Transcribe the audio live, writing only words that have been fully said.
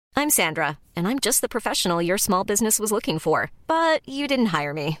I'm Sandra, and I'm just the professional your small business was looking for. But you didn't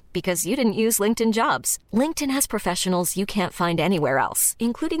hire me because you didn't use LinkedIn Jobs. LinkedIn has professionals you can't find anywhere else,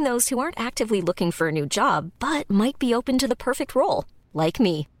 including those who aren't actively looking for a new job, but might be open to the perfect role, like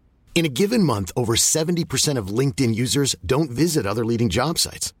me. In a given month, over 70% of LinkedIn users don't visit other leading job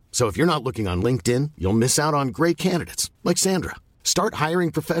sites. So if you're not looking on LinkedIn, you'll miss out on great candidates like Sandra. Start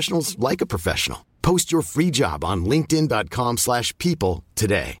hiring professionals like a professional. Post your free job on linkedin.com/people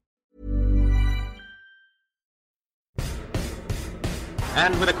today.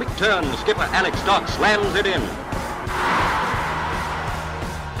 And with a quick turn, skipper Alex Dock slams it in.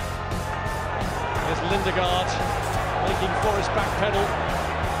 There's Lindegaard making Forrest backpedal.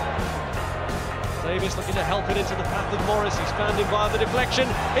 Davis looking to help it into the path of Morris. He's found him via the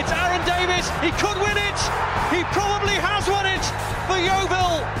deflection. It's Aaron Davis. He could win it. He probably has won it for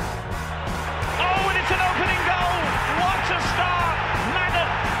Yeovil. Oh, and it's an opening goal. What a start. Madden,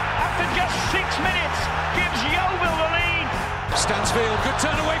 after just 6 minutes, gives Yeovil the lead. Stansfield, good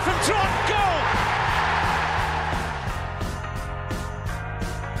turn away from Trot. Goal.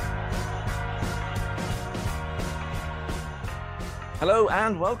 Hello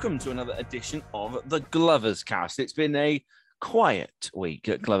and welcome to another edition of the Glovers Cast. It's been a quiet week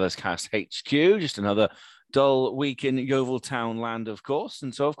at Glovers Cast HQ, just another dull week in Yeovil Town land, of course.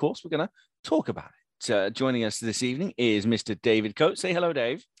 And so, of course, we're going to talk about it. Joining us this evening is Mr. David Coates. Say hello,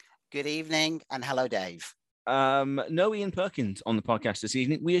 Dave. Good evening and hello, Dave. No Ian Perkins on the podcast this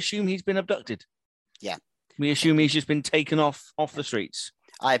evening. We assume he's been abducted. Yeah. We assume he's just been taken off the streets.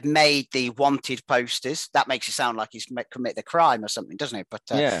 I've made the wanted posters. That makes it sound like he's committed a crime or something, doesn't it? But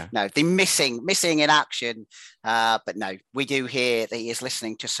no, the missing in action. But no, we do hear that he is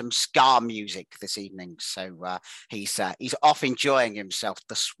listening to some ska music this evening. So he's off enjoying himself,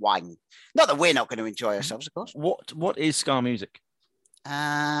 the swine. Not that we're not going to enjoy ourselves, of course. What is ska music?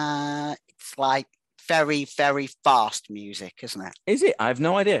 It's like very, very fast music, isn't it? Is it? I have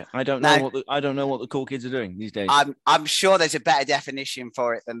no idea. I don't know what the cool kids are doing these days. I'm sure there's a better definition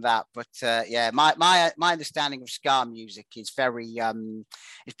for it than that. But yeah, my understanding of ska music is very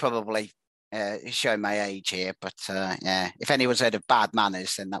is probably showing my age here. But yeah, if anyone's heard of Bad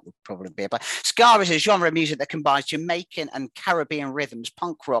Manners, then that would probably be it. But ska is a genre of music that combines Jamaican and Caribbean rhythms,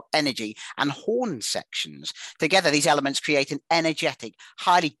 punk rock energy, and horn sections. Together, these elements create an energetic,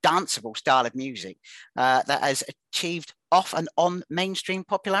 highly danceable style of music that has achieved off and on mainstream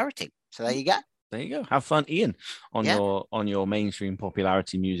popularity. So there you go. There you go. Have fun, Ian, on your mainstream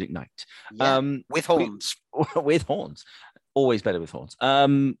popularity music night. Yeah, with horns. With horns. Always better with horns.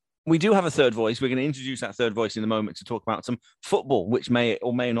 We do have a third voice. We're going to introduce that third voice in a moment to talk about some football, which may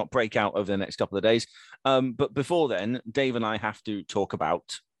or may not break out over the next couple of days. But before then, Dave and I have to talk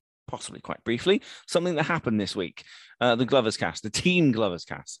about, possibly quite briefly, something that happened this week. The Glovers Cast, the team Glovers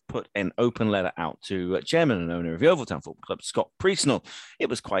Cast, put an open letter out to chairman and owner of Yeovil Town Football Club, Scott Priestnell. It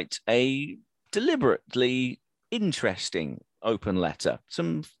was quite a deliberately interesting open letter.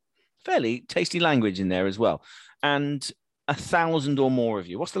 Some fairly tasty language in there as well. And 1,000 or more of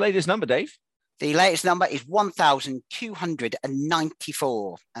you. What's the latest number, Dave? The latest number is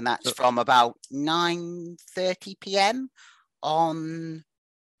 1,294, and that's from about 9:30 p.m. on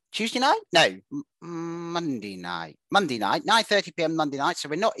Tuesday night? No, Monday night. 9:30 p.m. Monday night. So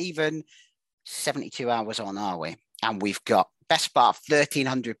we're not even 72 hours on, are we? And we've got best part of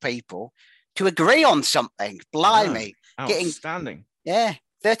 1,300 people to agree on something. Blimey. Outstanding. Yeah.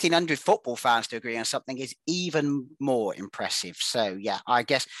 1,300 football fans to agree on something is even more impressive. So, yeah, I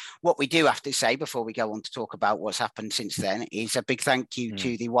guess what we do have to say before we go on to talk about what's happened since then is a big thank you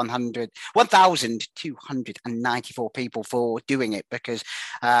to the 1,294 people for doing it, because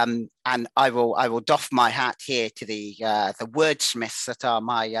and I will doff my hat here to the wordsmiths that are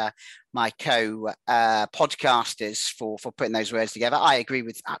my podcasters for putting those words together. I agree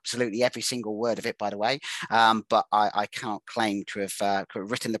with absolutely every single word of it, by the way, but I can't claim to have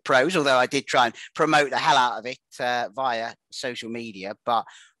written the prose, although I did try and promote the hell out of it via social media. But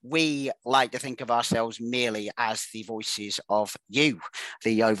we like to think of ourselves merely as the voices of you,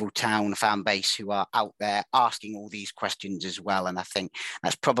 the Yeovil Town fan base, who are out there asking all these questions as well. And I think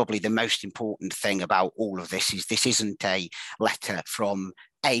that's probably the most important thing about all of this, is this isn't a letter from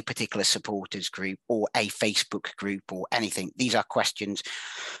a particular supporters group or a Facebook group or anything. These are questions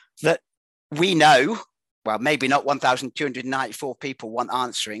that we know, well, maybe not 1,294 people want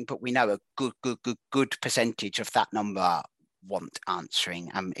answering, but we know a good percentage of that number want answering.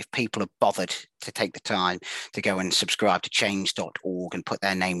 If people have bothered to take the time to go and subscribe to change.org and put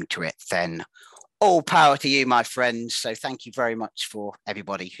their name to it, then all power to you, my friends. So thank you very much for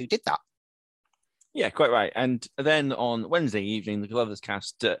everybody who did that. Yeah, quite right. And then on Wednesday evening, the Gloverscast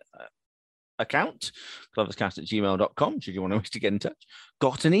Cast account, gloverscast@gmail.com, should you want to wish to get in touch,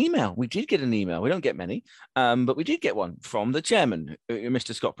 got an email. We did get an email. We don't get many, but we did get one from the chairman,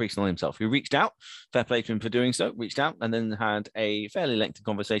 Mr. Scott Priestnall himself, who reached out. Fair play to him for doing so. Reached out and then had a fairly lengthy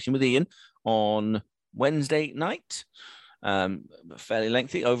conversation with Ian on Wednesday night. Fairly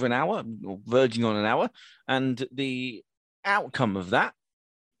lengthy, over an hour, verging on an hour. And the outcome of that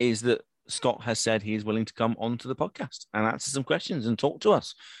is that Scott has said he is willing to come onto the podcast and answer some questions and talk to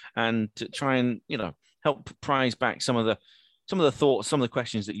us and to try and, help prize back some of the thoughts, some of the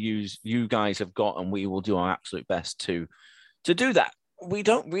questions that you guys have got, and we will do our absolute best to do that. We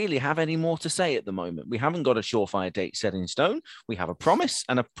don't really have any more to say at the moment. We haven't got a surefire date set in stone. We have a promise,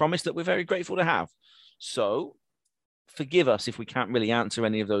 and a promise that we're very grateful to have. So forgive us if we can't really answer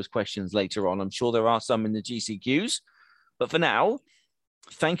any of those questions later on. I'm sure there are some in the GCQs, but for now,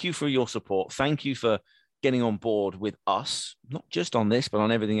 thank you for your support. Thank you for getting on board with us, not just on this, but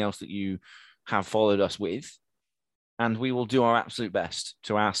on everything else that you have followed us with. And we will do our absolute best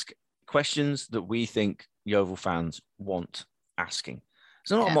to ask questions that we think Yeovil fans want asking.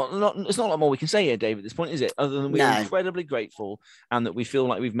 There's not a lot more we can say here, Dave, at this point, is it? Other than we're incredibly grateful and that we feel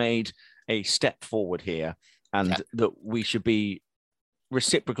like we've made a step forward here, and that we should be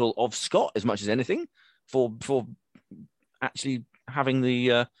reciprocal of Scott as much as anything for actually having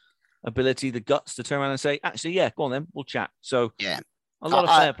the ability, the guts to turn around and say, actually, yeah, go on then, we'll chat. So a lot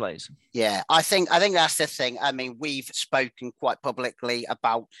of fair plays. Yeah, I think that's the thing. I mean, we've spoken quite publicly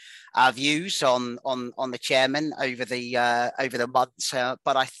about our views on the chairman over the months,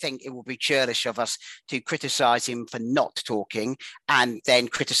 but I think it will be churlish of us to criticise him for not talking and then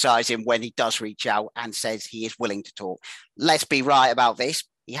criticise him when he does reach out and says he is willing to talk. Let's be right about this.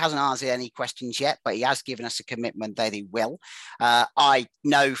 He hasn't answered any questions yet, but he has given us a commitment that he will. I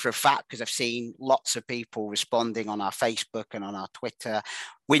know for a fact, because I've seen lots of people responding on our Facebook and on our Twitter.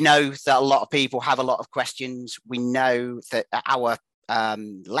 We know that a lot of people have a lot of questions. We know that our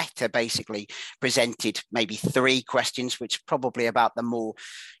letter basically presented maybe 3 questions, which is probably about the more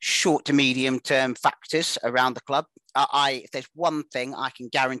short to medium term factors around the club. If there's one thing I can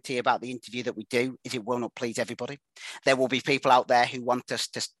guarantee about the interview that we do, is it will not please everybody. There will be people out there who want us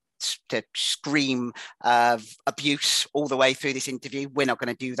to scream abuse all the way through this interview. We're not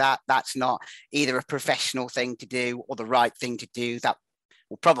going to do that. That's not either a professional thing to do or the right thing to do. That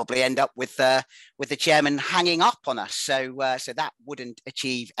will probably end up with the chairman hanging up on us. So that wouldn't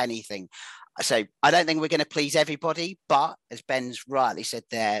achieve anything. So I don't think we're going to please everybody, but as Ben's rightly said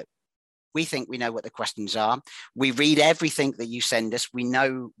there, we think we know what the questions are. We read everything that you send us. We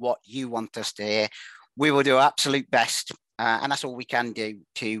know what you want us to hear. We will do our absolute best. And that's all we can do,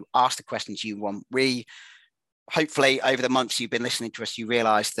 to ask the questions you want. Hopefully, over the months you've been listening to us, you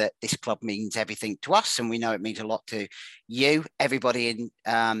realise that this club means everything to us, and we know it means a lot to you. Everybody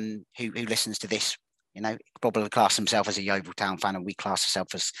who listens to this, probably class himself as a Yeovil Town fan, and we class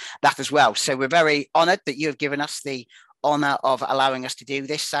ourselves as that as well. So we're very honoured that you have given us the honour of allowing us to do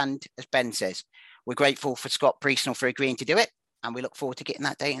this. And as Ben says, we're grateful for Scott Priestnall for agreeing to do it, and we look forward to getting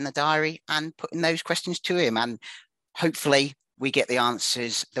that date in the diary and putting those questions to him. And hopefully we get the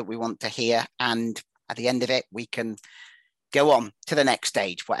answers that we want to hear, and at the end of it, we can go on to the next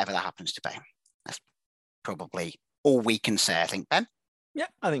stage, whatever that happens to be. That's probably all we can say, I think, Ben. Yeah,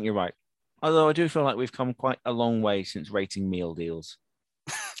 I think you're right. Although I do feel like we've come quite a long way since rating meal deals.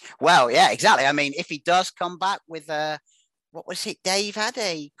 Well, yeah, exactly. I mean, if he does come back with what was it Dave had?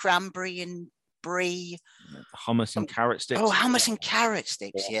 A cranberry and brie? Hummus and carrot sticks. Oh, hummus and carrot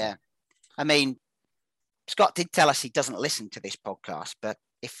sticks, yeah. I mean, Scott did tell us he doesn't listen to this podcast, but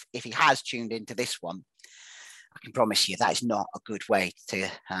if he has tuned into this one, I can promise you that is not a good way to,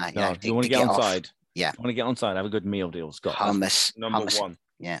 you want to get on side. Yeah. You want to get on side, have a good meal deal, Scott. Hummus. Number one.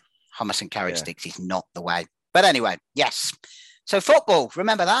 Yeah. Hummus and carrot sticks is not the way. But anyway, yes. So football,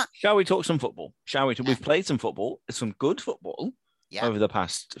 remember that? Shall we talk some football? Shall we? We've played some football, some good football over the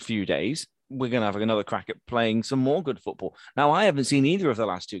past few days. We're going to have another crack at playing some more good football. Now, I haven't seen either of the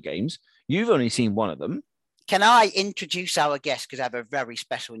last 2 games. You've only seen one of them. Can I introduce our guest? Because I have a very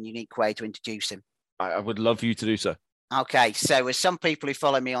special and unique way to introduce him. I would love for you to do so. Okay, so as some people who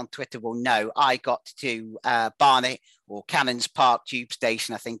follow me on Twitter will know, I got to Barnet or Cannons Park Tube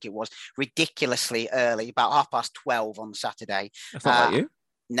Station, I think it was, ridiculously early, about 12:30 on Saturday. That's not like you.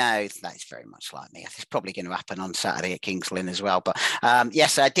 No, that's very much like me. It's probably going to happen on Saturday at Kings Lynn as well. But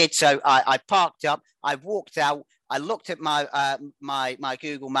yes, I did. So I parked up, I walked out, I looked at my my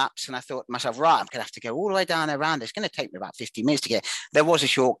Google Maps, and I thought to myself, right, I'm going to have to go all the way down around. It's going to take me about 50 minutes to get. There was a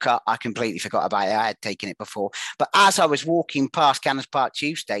shortcut. I completely forgot about it. I had taken it before. But as I was walking past Cannons Park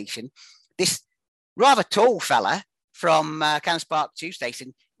Tube Station, this rather tall fella from Cannon Park Tube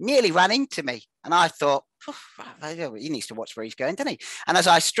Station nearly ran into me. And I thought, he needs to watch where he's going, doesn't he? And as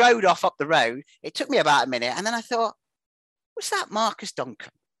I strode off up the road, it took me about a minute. And then I thought, was that Marcus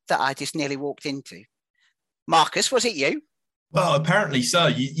Duncombe that I just nearly walked into? Marcus, was it you? Well, apparently so.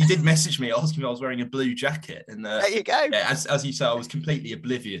 You did message me asking if I was wearing a blue jacket. And there you go. Yeah, as you say, I was completely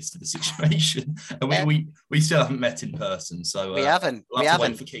oblivious to the situation. And we still haven't met in person. So we haven't. We'll have to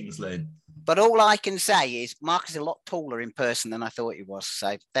wait for Kings Lynn. But all I can say is Marcus is a lot taller in person than I thought he was.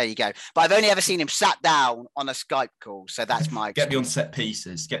 So there you go. But I've only ever seen him sat down on a Skype call. So that's my Get me on set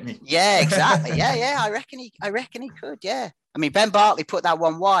pieces. Get me. Yeah, exactly. Yeah. I reckon he could. Yeah. I mean, Ben Bartley put that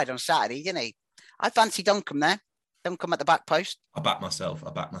one wide on Saturday, didn't he? I fancy Duncombe there. Duncombe at the back post. I back myself.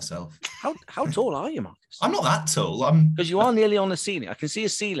 How tall are you, Marcus? I'm not that tall. Because you are nearly on the ceiling. I can see a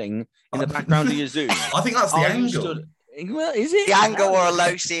ceiling in the background of your Zoom. I think that's the angle. Well, is it? The angle or a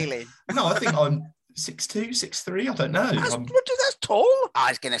low ceiling? No, I think I'm 6'2", 6'3". I don't know. That's tall. I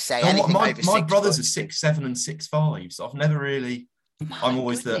was going to say anything my over 6 brothers foot. are 6'7" and 6'5", so I've never really. I'm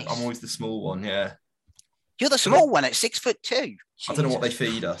always goodness. the small one. Yeah. You're the small one at 6'2". I don't know what they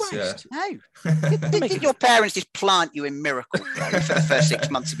feed us. Christ. Yeah. No. Did your parents just plant you in Miracle Grow for the first 6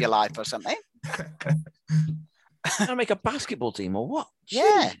 months of your life or something? Can I make a basketball team or what?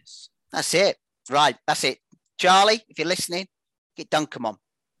 Yeah. Jeez. That's it. Right. That's it. Charlie, if you're listening, get Duncombe on.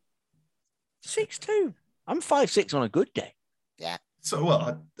 6'2". I'm 5'6" on a good day. Yeah. So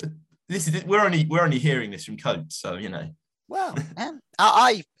we're only hearing this from Coates, so you know. Well,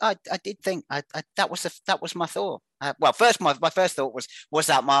 I did think that was my thought. Well, first my first thought was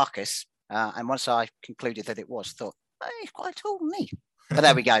that Marcus, and once I concluded that it was, thought he's quite tall, isn't he? But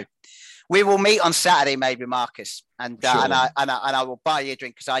there we go. We will meet on Saturday, maybe, Marcus, and Sure. and I will buy you a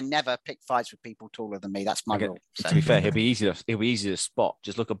drink because I never pick fights with people taller than me. That's my rule. So. To be fair, he'll be easy to spot.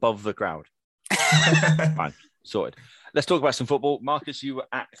 Just look above the crowd. Fine, sorted. Let's talk about some football. Marcus, you were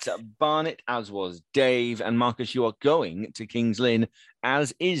at Barnet, as was Dave. And Marcus, you are going to Kings Lynn,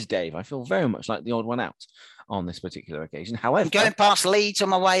 as is Dave. I feel very much like the odd one out on this particular occasion. However, I'm going past Leeds on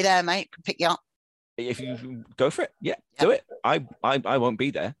my way there, mate. Pick you up. If you go for it, yeah, do it. I won't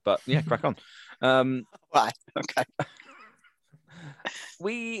be there, but yeah, crack on. Right, okay.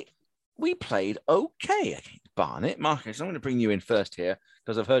 We played okay against Barnet. Marcus, I'm going to bring you in first here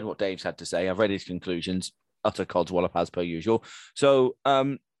because I've heard what Dave's had to say. I've read his conclusions. Utter codswallop as per usual. So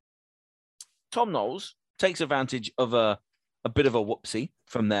Tom Knowles takes advantage of a bit of a whoopsie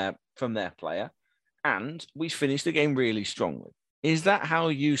from their player, and we finished the game really strongly. Is that how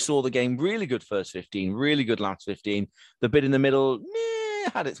you saw the game? Really good first 15, really good last 15. The bit in the middle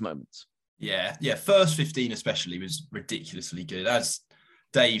had its moments. Yeah. First 15 especially was ridiculously good. As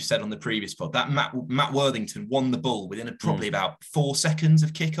Dave said on the previous pod, that Matt Worthington won the ball within probably about 4 seconds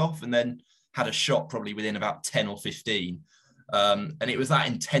of kickoff, and then had a shot probably within about 10 or 15. And it was that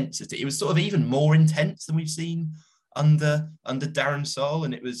intensity. It was sort of even more intense than we've seen under Darren Saul,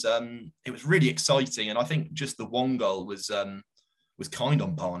 and it was really exciting. And I think just the one goal was kind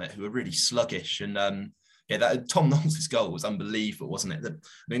on Barnet, who were really sluggish. And that Tom Knowles' goal was unbelievable, wasn't it?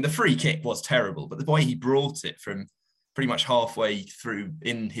 The free kick was terrible, but the way he brought it from pretty much halfway through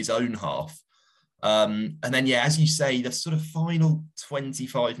in his own half. And then, as you say, the sort of final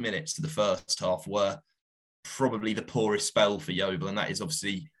 25 minutes to the first half were probably the poorest spell for Yeovil, and that is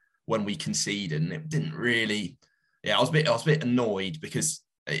obviously when we conceded. And it didn't really. I was a bit annoyed because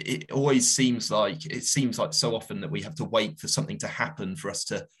it always seems like so often that we have to wait for something to happen for us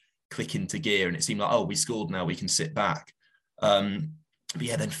to click into gear, and it seemed like, we scored now, we can sit back. Then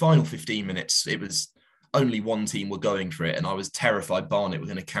final 15 minutes, it was only one team were going for it, and I was terrified Barnet were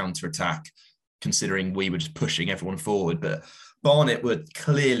going to counter-attack, considering we were just pushing everyone forward. But Barnet were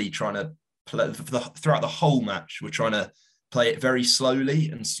clearly trying to play throughout the whole match. We're trying to play it very slowly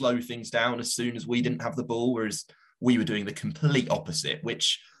and slow things down as soon as we didn't have the ball, whereas we were doing the complete opposite.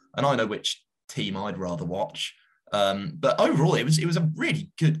 And I know which team I'd rather watch. But overall, it was a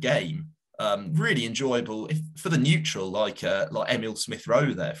really good game. Really enjoyable for the neutral, like Emil Smith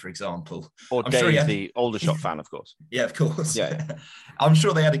Rowe there, for example. Or Dave, the Aldershot fan, of course. Yeah, of course. Yeah. I'm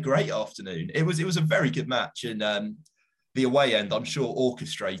sure they had a great afternoon. It was a very good match, and the away end, I'm sure,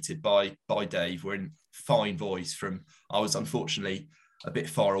 orchestrated by Dave, were in fine voice from. I was unfortunately a bit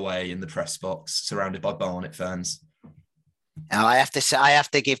far away in the press box, surrounded by Barnet fans. Now, I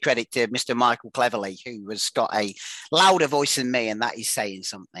have to give credit to Mr. Michael Cleverley, who has got a louder voice than me, and that is saying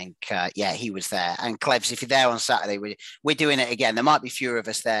something. He was there. And Clevs, if you're there on Saturday, we're doing it again. There might be fewer of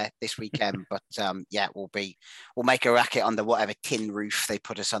us there this weekend, but we'll make a racket under whatever tin roof they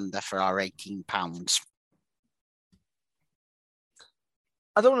put us under for our £18.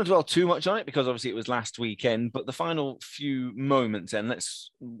 I don't want to dwell too much on it because obviously it was last weekend, but the final few moments, and let's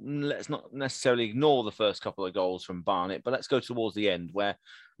not necessarily ignore the first couple of goals from Barnet, but let's go towards the end where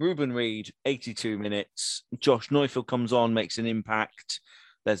Ruben Reid, 82 minutes, Josh Neufeld comes on, makes an impact.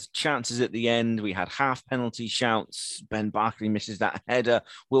 There's chances at the end. We had half penalty shouts. Ben Barkley misses that header.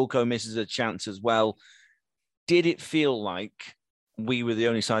 Wilco misses a chance as well. Did it feel like we were the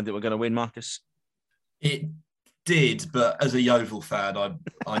only side that were going to win, Marcus? It did, but as a Yeovil fan,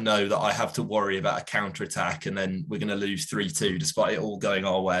 I know that I have to worry about a counter-attack and then we're going to lose 3-2 despite it all going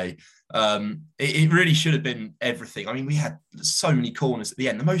our way. It really should have been everything. I mean, we had so many corners at the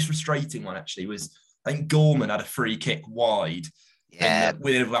end. The most frustrating one actually was, I think Gorman had a free kick wide. Yeah. And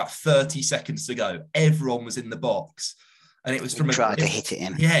with about 30 seconds to go, everyone was in the box. And it was from tried to hit it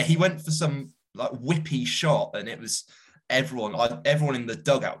in. Yeah, he went for some like whippy shot and it was everyone in the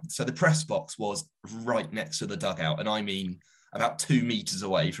dugout. So the press box was right next to the dugout. And I mean, about 2 meters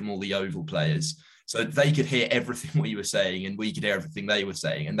away from all the Yeovil players. So they could hear everything we were saying and we could hear everything they were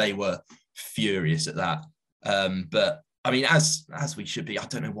saying. And they were furious at that. But I mean, as we should be, I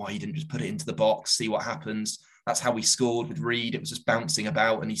don't know why he didn't just put it into the box, see what happens. That's how we scored with Reid. It was just bouncing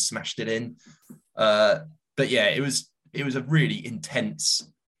about and he smashed it in. But yeah, it was a really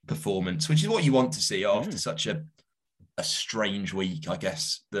intense performance, which is what you want to see after such a strange week, I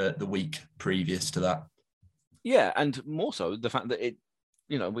guess, the week previous to that. Yeah, and more so the fact that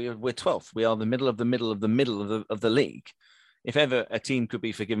we're 12th. We are the middle of the league. If ever a team could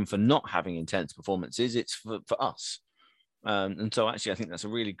be forgiven for not having intense performances, it's for us. And so actually, I think that's a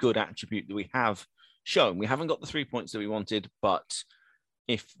really good attribute that we have shown. We haven't got the 3 points that we wanted, but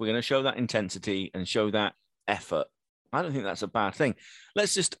if we're going to show that intensity and show that effort, I don't think that's a bad thing.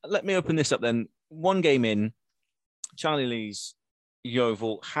 Let me open this up then. One game in, Charlie Lee's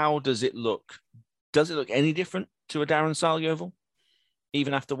Yeovil, how does it look? Does it look any different to a Darren Sarll Yeovil?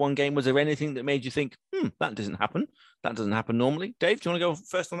 Even after one game, was there anything that made you think, that doesn't happen? That doesn't happen normally. Dave, do you want to go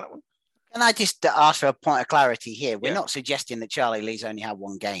first on that one? Can I just ask for a point of clarity here? We're not suggesting that Charlie Lee's only had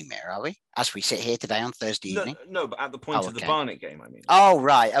one game here, are we? As we sit here today on Thursday evening? No, but at the point of the Barnet game, I mean. Oh,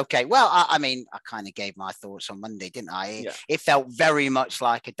 right. Okay. Well, I mean, I kind of gave my thoughts on Monday, didn't I? Yeah. It felt very much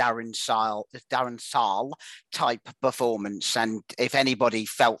like a Darren Sarll type performance. And if anybody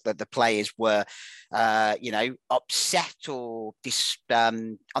felt that the players were, upset or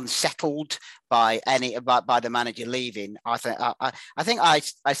unsettled by the manager leaving, I think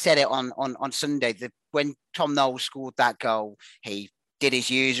I said it on Sunday that when Tom Knowles scored that goal, he did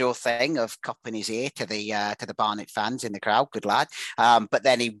his usual thing of cupping his ear to the Barnet fans in the crowd. Good lad. But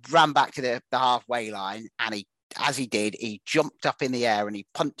then he ran back to the halfway line and he jumped up in the air and he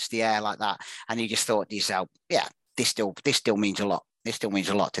punched the air like that. And you just thought to yourself, yeah, this still means a lot. This still means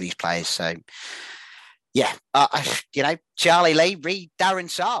a lot to these players. So yeah, Charlie Lee, Reid, Darren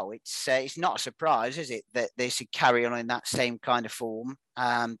Sarll. It's not a surprise, is it, that they should carry on in that same kind of form?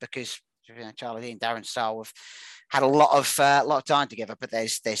 Because Charlie Lee and Darren Sarll have had a lot of time together, but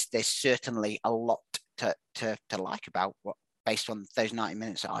there's certainly a lot to like about what, based on those 90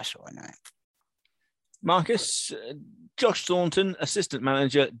 minutes that I saw in it. Marcus, Josh Thornton, assistant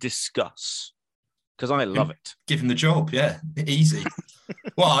manager, discuss, because I love it. Give him the job, yeah, easy.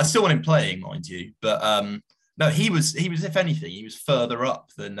 Well, I still want him playing, mind you, but no, he was if anything, he was further up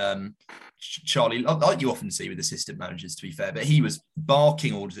than Charlie, like you often see with assistant managers, to be fair, but he was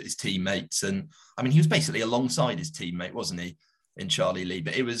barking orders at his teammates. And I mean, he was basically alongside his teammate, wasn't he, in Charlie Lee?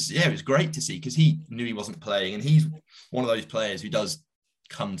 But it was great to see because he knew he wasn't playing. And he's one of those players who does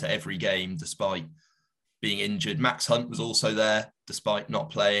come to every game despite being injured. Max Hunt was also there despite not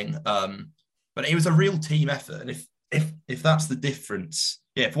playing. But it was a real team effort. And if that's the difference,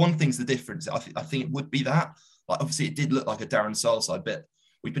 if one thing's the difference, I think it would be that. Like, obviously, it did look like a Darren Sarll side, but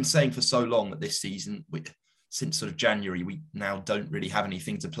we've been saying for so long that this season, since sort of January, we now don't really have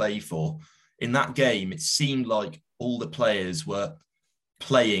anything to play for. In that game, it seemed like all the players were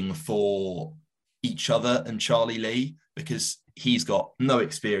playing for each other and Charlie Lee because he's got no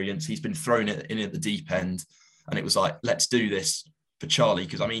experience. He's been thrown in at the deep end. And it was like, let's do this for Charlie.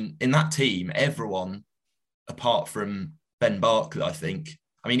 Because, I mean, in that team, everyone, apart from Ben Barkley, I think,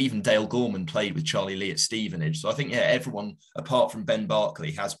 even Dale Gorman played with Charlie Lee at Stevenage. So I think, everyone apart from Ben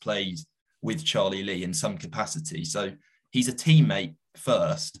Barkley has played with Charlie Lee in some capacity. So he's a teammate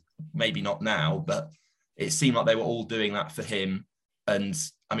first, maybe not now, but it seemed like they were all doing that for him. And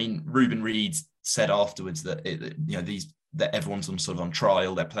I mean, Ruben Reid said afterwards that that everyone's on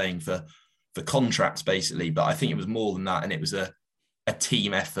trial. They're playing for contracts basically. But I think it was more than that, and it was a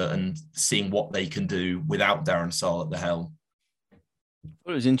team effort and seeing what they can do without Darren Sarll at the helm.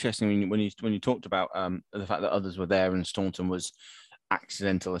 Well, it was interesting when you talked about the fact that others were there and Staunton was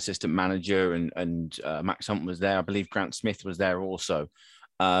accidental assistant manager, and Max Hunt was there. I believe Grant Smith was there also.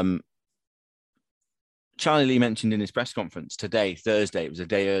 Charlie Lee mentioned in his press conference today, Thursday, it was a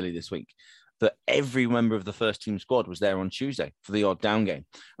day early this week, that every member of the first team squad was there on Tuesday for the odd down game.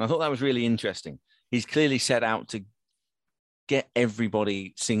 And I thought that was really interesting. He's clearly set out to get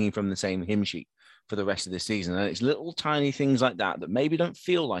everybody singing from the same hymn sheet for the rest of this season. And it's little tiny things like that maybe don't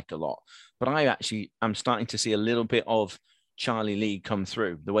feel like a lot, but I'm starting to see a little bit of Charlie Lee come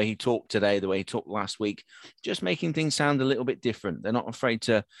through. The way he talked today, the way he talked last week, just making things sound a little bit different. They're not afraid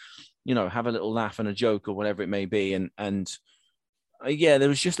to, have a little laugh and a joke or whatever it may be. And yeah, there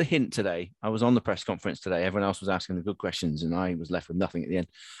was just a hint today. I was on the press conference today. Everyone else was asking the good questions and I was left with nothing at the end.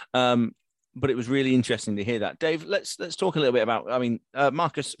 But it was really interesting to hear that. Dave, let's talk a little bit about,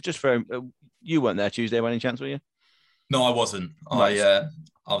 Marcus, just for, you weren't there Tuesday by any chance, were you? No, I wasn't. Nice.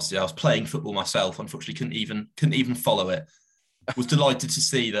 Obviously I was playing football myself. Unfortunately, couldn't even follow it. Was delighted to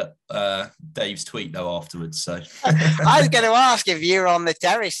see that Dave's tweet though afterwards. So I was going to ask if you were on the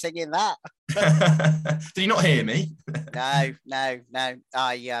terrace singing that. Did you not hear me? No.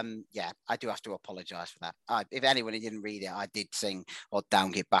 I do have to apologise for that. If anyone didn't read it, I did sing "Odd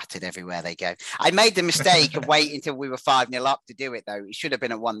Down Get Battered" everywhere they go. I made the mistake of waiting until we were 5-0 up to do it though. It should have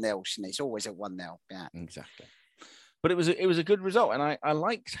been at 1-0, and it's always at 1-0. Yeah, exactly. But it was a good result, and I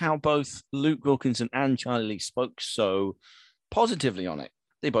liked how both Luke Wilkinson and Charlie Lee spoke so positively on it.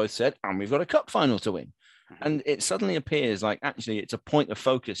 They both said, and we've got a cup final to win. And it suddenly appears like actually it's a point of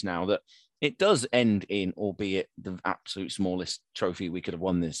focus now that it does end in, albeit the absolute smallest trophy we could have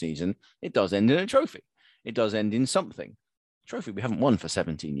won this season, it does end in a trophy. It does end in something. A trophy we haven't won for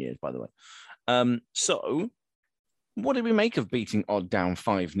 17 years, by the way. So what did we make of beating Odd down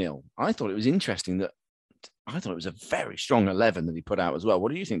 5-0? I thought it was interesting I thought it was a very strong 11 that he put out as well.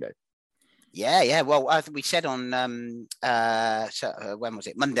 What do you think, Dave? Yeah. Well, I think we said on when was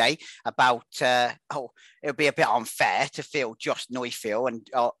it? Monday about it would be a bit unfair to field Josh Neufeld and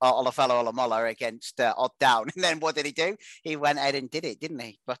Olafella Olamola against Odd Down. And then what did he do? He went ahead and did it, didn't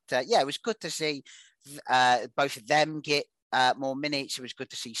he? But it was good to see both of them get more minutes. It was good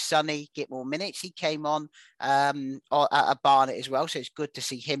to see Sonny get more minutes. He came on at Barnet as well, so it's good to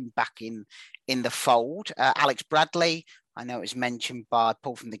see him back in the fold. Alex Bradley, I know it was mentioned by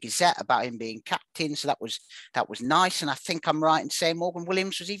Paul from the Gazette about him being captain, so that was nice. And I think I'm right in saying Morgan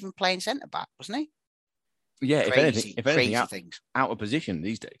Williams was even playing centre back, wasn't he? Yeah, if anything, out of position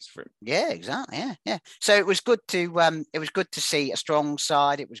these days for him. Yeah, exactly. Yeah. So it was good to see a strong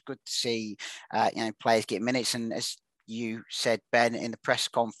side. It was good to see players get minutes, and as you said, Ben, in the press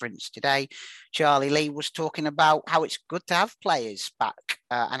conference today, Charlie Lee was talking about how it's good to have players back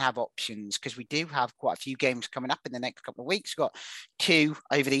and have options, because we do have quite a few games coming up in the next couple of weeks. We've got 2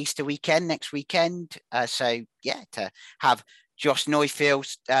 over the Easter weekend, next weekend. To have Josh Neufeld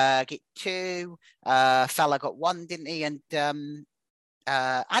get 2, Fella got 1, didn't he? And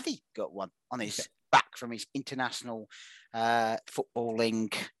Addy got 1 on his back from his international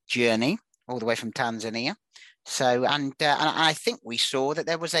footballing journey all the way from Tanzania. So, and I think we saw that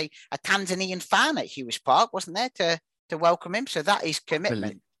there was a Tanzanian fan at Huish Park, wasn't there, to welcome him? So that is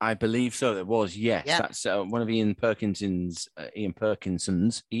commitment. I believe so. There was, yes. Yeah. That's one of Ian Perkinson's. Ian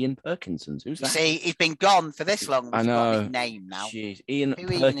Perkinson's. Who's that? See, he's been gone for this long. I know. His name now. Jeez. Ian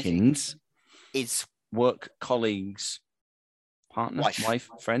Perkins is work colleague's partner, wife,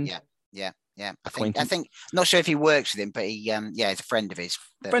 friend. Yeah. I think. Not sure if he works with him, but he, he's a friend of his.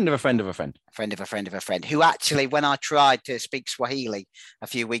 Friend of a friend of a friend. Friend of a friend of a friend. Who actually, when I tried to speak Swahili a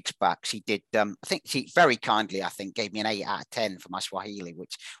few weeks back, she did. I think she very kindly, gave me an 8 out of 10 for my Swahili,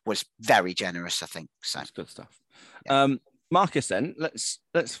 which was very generous. I think so. That's good stuff. Yeah. Marcus, then let's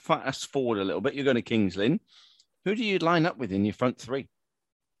fast forward a little bit. You're going to Kings Lynn. Who do you line up with in your front 3?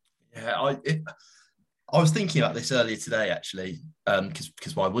 Yeah, I was thinking about this earlier today, actually,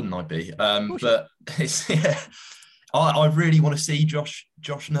 because why wouldn't I be? But it's, I really want to see Josh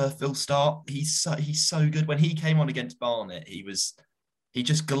Neufeld start. He's so good. When he came on against Barnet, he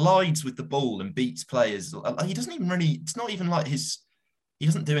just glides with the ball and beats players. He doesn't even really. It's not even like he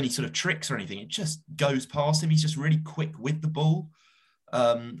doesn't do any sort of tricks or anything. It just goes past him. He's just really quick with the ball,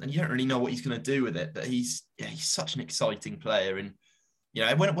 and you don't really know what he's going to do with it. But he's such an exciting player. And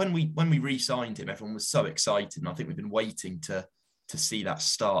when we re-signed him, everyone was so excited, and I think we've been waiting to see that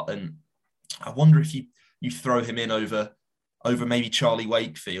start. And I wonder if you throw him in over maybe Charlie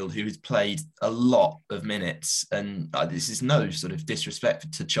Wakefield, who has played a lot of minutes. And this is no sort of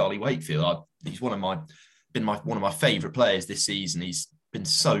disrespect to Charlie Wakefield. He's one of my favourite players this season. He's been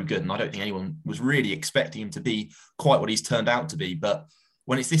so good, and I don't think anyone was really expecting him to be quite what he's turned out to be. But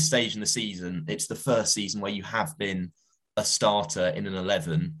when it's this stage in the season, it's the first season where you have been a starter in an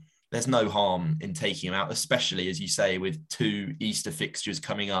 11, there's no harm in taking him out, especially, as you say, with 2 Easter fixtures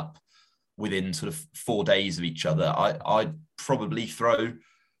coming up within sort of 4 days of each other. I'd probably throw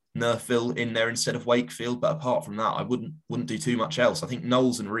Nerfville in there instead of Wakefield, but apart from that, I wouldn't do too much else. I think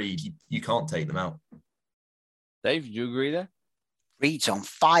Knowles and Reed, you can't take them out. Dave, do you agree there? Reed's on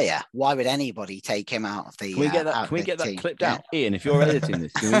fire. Why would anybody take him out of the? Can we get that? Can we get that clipped out, Ian? If you're editing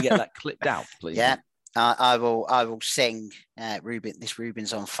this, can we get that clipped out, please? Yeah, I will sing.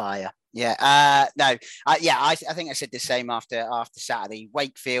 Ruben's on fire. Yeah. I think I said the same after Saturday.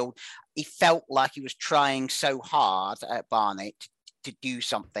 Wakefield, he felt like he was trying so hard at Barnet to do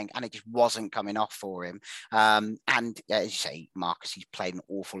something, and it just wasn't coming off for him. And as you say, Marcus, he's played an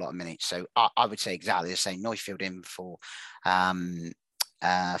awful lot of minutes, so I would say exactly the same. Neufield in for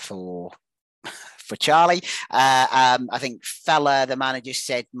Charlie. I think Fella, the manager,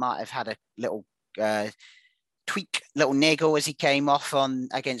 said might have had a little tweak, little niggle as he came off on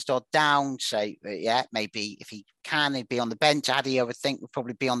against Odd Down. So yeah, maybe if he can, he'd be on the bench. Addy, I would think, would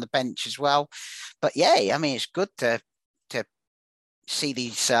probably be on the bench as well. But yeah, I mean, it's good to see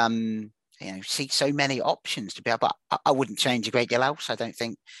these, see so many options to be able. But I wouldn't change a great deal else. I don't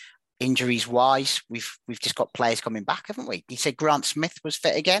think injuries wise, we've just got players coming back, haven't we? You said Grant Smith was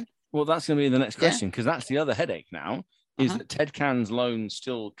fit again. Well, that's going to be the next question, because that's the other headache now. Is that Ted Cahn's loan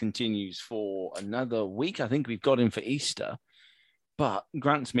still continues for another week? I think we've got him for Easter, but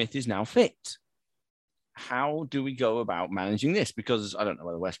Grant Smith is now fit. How do we go about managing this? Because I don't know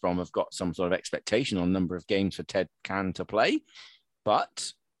whether West Brom have got some sort of expectation on number of games for Ted Cahn to play,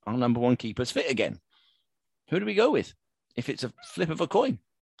 but our number one keeper's fit again. Who do we go with? If it's a flip of a coin,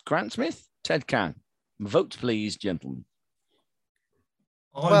 Grant Smith, Ted Cahn. Vote, please, gentlemen.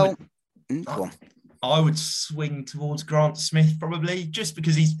 I would swing towards Grant Smith probably, just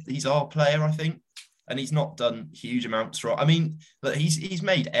because he's our player, I think, and he's not done huge amounts wrong. I mean, look, he's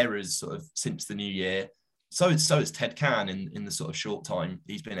made errors sort of since the new year. So has Ted Cahn in the sort of short time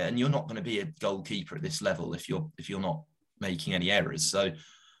he's been in, and you're not going to be a goalkeeper at this level if you're not making any errors. So,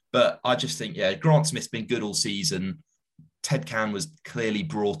 but I just think, yeah, Grant Smith's been good all season. Ted Cahn was clearly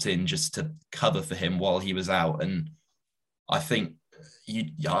brought in just to cover for him while he was out, and I think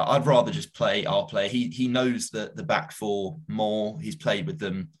I'd rather just play our player. He knows the back four more. He's played with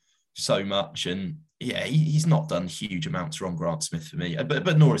them so much, and yeah, he's not done huge amounts wrong, Grant Smith, for me.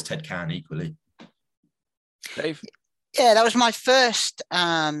 But nor is Ted Cahn equally. Dave? Yeah, that was my first.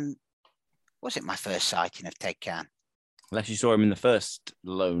 Was it my first sighting of Ted Cahn? Unless you saw him in the first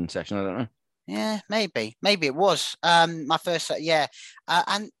loan session, I don't know. Yeah, maybe it was my first. Yeah,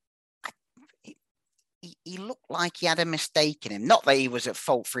 and he looked like he had a mistake in him. Not that he was at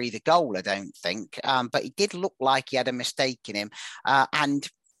fault for either goal, I don't think, but he did look like he had a mistake in him. And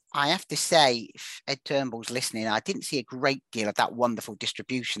I have to say, if Ed Turnbull's listening, I didn't see a great deal of that wonderful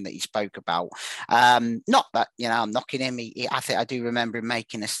distribution that he spoke about. Not that, I'm knocking him. I think I do remember him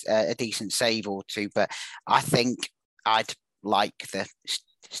making a decent save or two, but I think I'd like the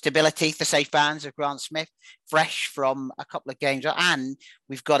stability, the safe bands of Grant Smith, fresh from a couple of games, and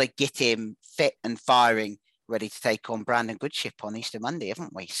we've got to get him fit and firing, ready to take on Brandon Goodship on Easter Monday,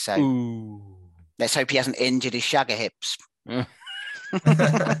 haven't we? So Let's hope he hasn't injured his shagger hips. There's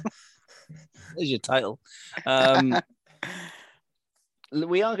your title.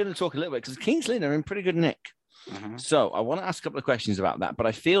 We are going to talk a little bit because Kings Lynn are in pretty good nick. So I want to ask a couple of questions about that, but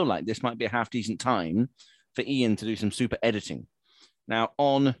I feel like this might be a half decent time for Ian to do some super editing. Now,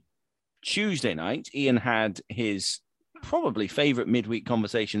 on Tuesday night, Ian had his probably favourite midweek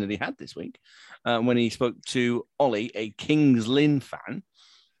conversation that he had this week when he spoke to Ollie, a Kings Lynn fan.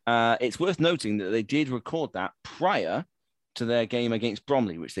 It's worth noting that they did record that prior to their game against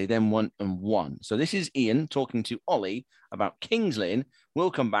Bromley, which they then won. So this is Ian talking to Ollie about Kings Lynn.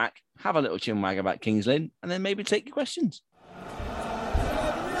 We'll come back, have a little chinwag about Kings Lynn, and then maybe take your questions.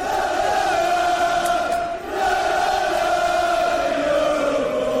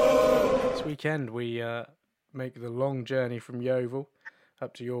 Weekend we make the long journey from Yeovil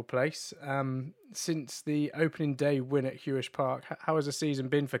up to your place. Since the opening day win at Hewish Park, how has the season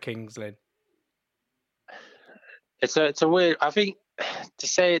been for Kings Lynn? It's a weird. I think to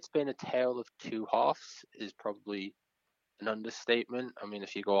say it's been a tale of two halves is probably an understatement. I mean,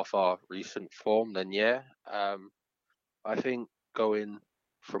 if you go off our recent form, then yeah. I think going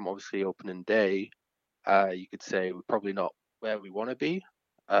from obviously opening day, you could say we're probably not where we want to be.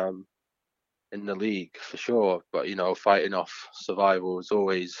 In the league for sure, but fighting off survival was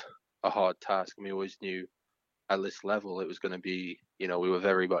always a hard task, and we always knew at this level it was going to be, we were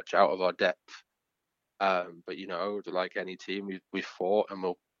very much out of our depth. But like any team, we fought and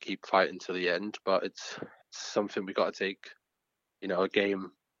we'll keep fighting to the end. But something we got to take, a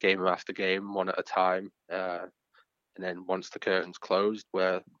game after game, one at a time. And then once the curtain's closed,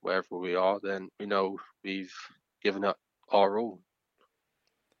 wherever we are, then we know we've given up our all.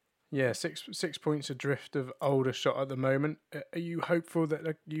 Yeah, 6 points adrift of Aldershot at the moment. Are you hopeful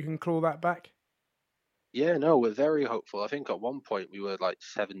that you can claw that back? Yeah, no, we're very hopeful. I think at one point we were like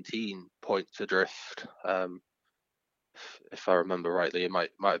 17 points adrift. If I remember rightly, it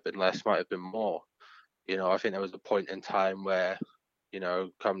might have been less, might have been more. I think there was a point in time where,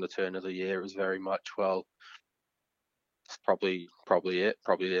 come the turn of the year, it was very much, well, it's probably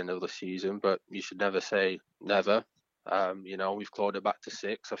the end of the season, but you should never say never. We've clawed it back to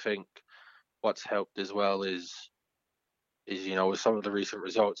 6. I think what's helped as well is with some of the recent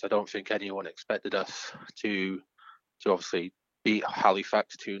results, I don't think anyone expected us to obviously beat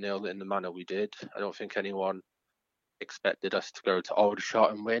Halifax 2-0 in the manner we did. I don't think anyone expected us to go to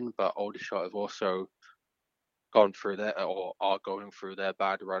Aldershot and win, but Aldershot have also gone through or are going through their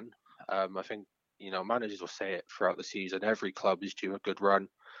bad run. I think managers will say it throughout the season. Every club is due a good run.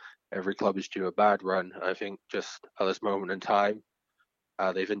 Every club is due a bad run. I think just at this moment in time,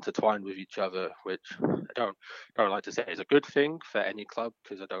 they've intertwined with each other, which I don't like to say is a good thing for any club,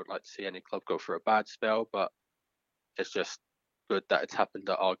 because I don't like to see any club go through a bad spell. But it's just good that it's happened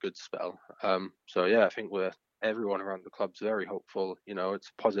at our good spell. So yeah, I think everyone around the club's very hopeful.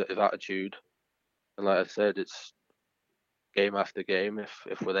 It's a positive attitude, and like I said, it's game after game.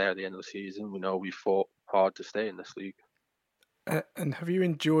 If we're there at the end of the season, we know we fought hard to stay in this league. And have you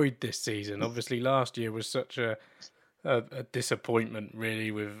enjoyed this season? Obviously, last year was such a disappointment,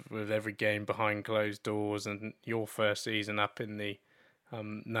 really, with every game behind closed doors, and your first season up in the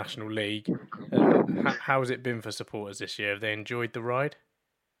National League. How has it been for supporters this year? Have they enjoyed the ride?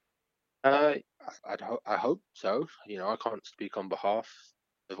 I hope so. I can't speak on behalf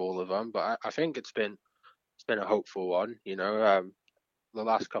of all of them, but I think it's been a hopeful one. The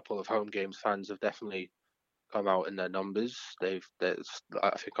last couple of home games, fans have definitely come out in their numbers. I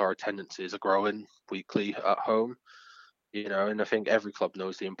think our attendances are growing weekly at home. And I think every club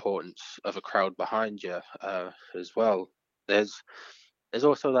knows the importance of a crowd behind you as well. There's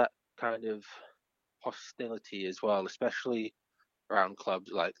also that kind of hostility as well, especially around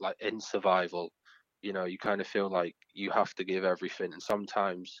clubs like in survival. You kind of feel like you have to give everything, and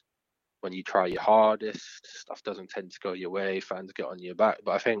sometimes when you try your hardest, stuff doesn't tend to go your way. Fans get on your back.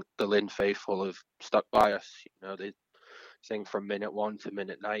 But I think the Lynn faithful have stuck by us. They sing from minute 1 to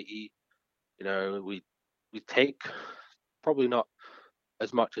minute 90. We take probably not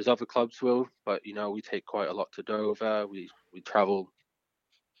as much as other clubs will, but we take quite a lot to Dover. We travel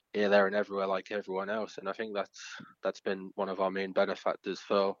here, there, and everywhere like everyone else, and I think that's been one of our main benefactors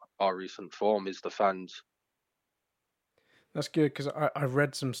for our recent form is the fans. That's good, because I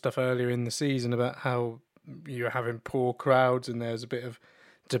read some stuff earlier in the season about how you're having poor crowds, and there's a bit of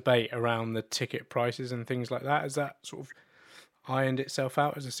debate around the ticket prices and things like that. Has that sort of ironed itself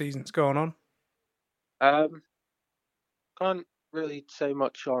out as the season's gone on? Can't really say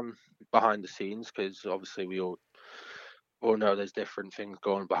much on behind the scenes, because obviously we all know there's different things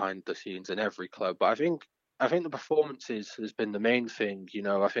going behind the scenes in every club. But I think the performances has been the main thing.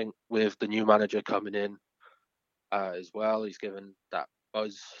 I think with the new manager coming in as well, he's given that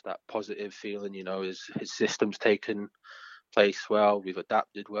buzz, that positive feeling. His system's taken place well. We've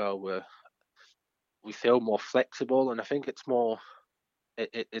adapted well. We feel more flexible, and I think it's more.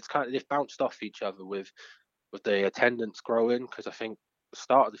 It's kind of, they've bounced off each other with the attendance growing, because I think the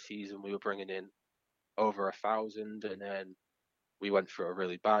start of the season we were bringing in over 1,000, and then we went through a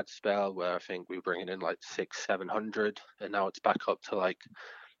really bad spell where I think we were bringing in like 600-700, and now it's back up to like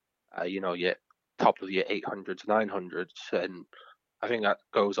top of your 800s, 900s, and I think that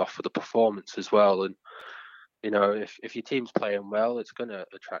goes off for the performance as well. And if your team's playing well, it's going to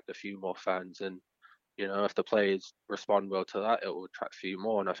attract a few more fans, and if the players respond well to that, it will attract a few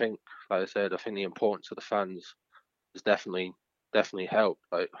more. And I think, like I said, the importance of the fans has definitely helped.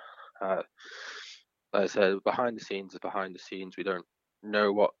 Like I said, behind the scenes is behind the scenes. We don't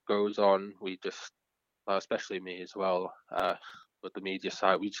know what goes on. We just, especially me as well, with the media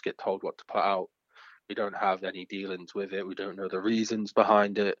side, we just get told what to put out. We don't have any dealings with it. We don't know the reasons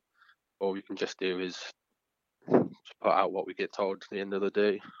behind it. All we can just do is just put out what we get told at the end of the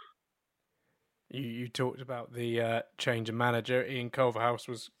day. You talked about the change of manager. Ian Culverhouse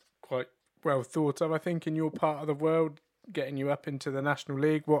was quite well thought of, I think, in your part of the world, getting you up into the National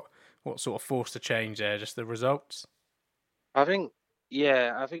League. What sort of forced the change there? Just the results? I think you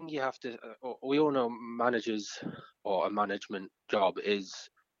have to. We all know managers or a management job is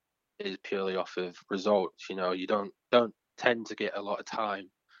purely off of results. You don't tend to get a lot of time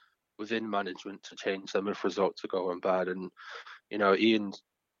within management to change them if results are going bad. And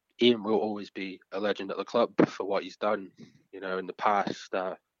Ian will always be a legend at the club for what he's done, in the past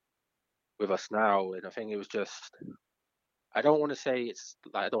with us now. And I think it was just, I don't want to say it's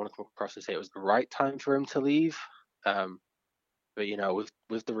like, I don't want to come across and say it was the right time for him to leave. But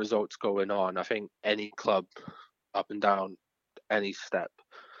with the results going on, I think any club up and down any step,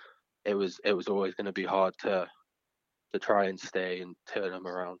 it was always going to be hard to try and stay and turn them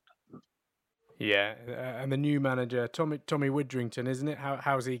around. Yeah, and the new manager, Tommy Widdrington, isn't it?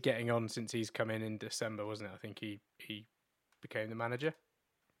 How's he getting on since he's come in December, wasn't it? I think he became the manager.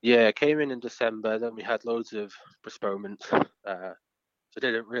 Yeah, came in December. Then we had loads of postponements, so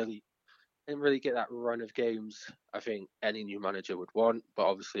didn't really get that run of games I think any new manager would want. But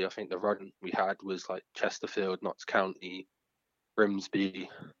obviously, I think the run we had was like Chesterfield, Notts County, Grimsby,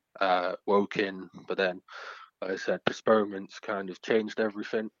 Woking. But then, like I said, postponements kind of changed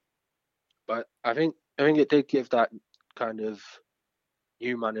everything. But I think it did give that kind of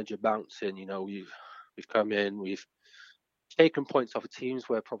new manager bounce in. We've come in, we've taken points off of teams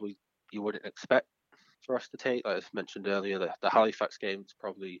where probably you wouldn't expect for us to take. Like I mentioned earlier, the Halifax game is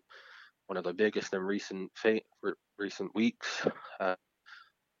probably one of the biggest in recent weeks.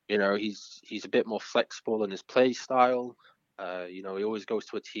 He's a bit more flexible in his play style. He always goes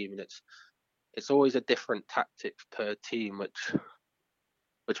to a team, and it's always a different tactic per team,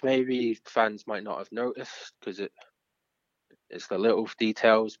 which maybe fans might not have noticed because it's the little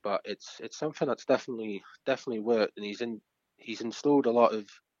details, but it's something that's definitely worked, and he's installed a lot of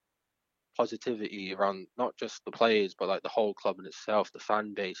positivity around not just the players, but like the whole club in itself, the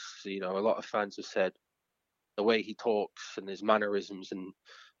fan base. A lot of fans have said the way he talks and his mannerisms and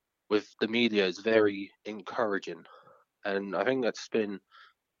with the media is very encouraging, and I think that's been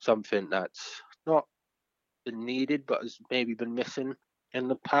something that's not been needed, but has maybe been missing in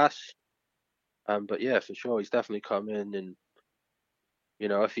the past. But yeah, for sure, he's definitely come in, and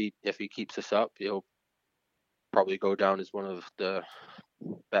if he keeps us up, he'll probably go down as one of the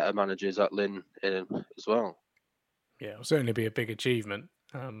better managers at Lynn as well. Yeah, it'll certainly be a big achievement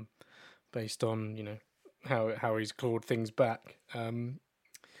based on how he's clawed things back.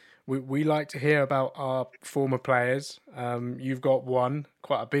 We like to hear about our former players. You've got one,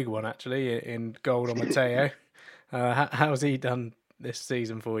 quite a big one actually, in goal on Mateo. How's he done this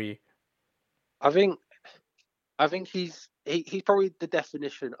season for you? I think he's probably the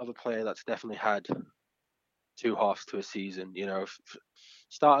definition of a player that's definitely had two halves to a season.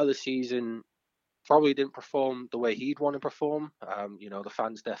 Start of the season probably didn't perform the way he'd want to perform. The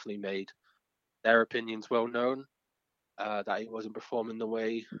fans definitely made their opinions well known that he wasn't performing the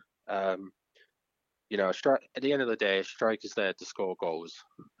way. At the end of the day, a striker's there to score goals.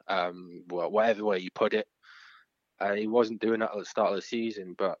 Whatever way you put it. He wasn't doing that at the start of the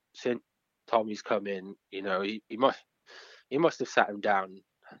season, but since Tommy's come in, he must have sat him down,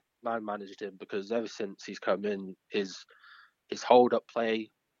 managed him, because ever since he's come in, his hold up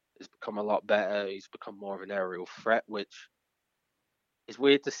play has become a lot better. He's become more of an aerial threat, which is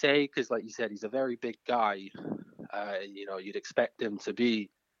weird to say because, like you said, he's a very big guy. You'd expect him to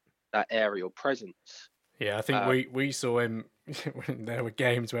be that aerial presence. Yeah, I think we saw him when there were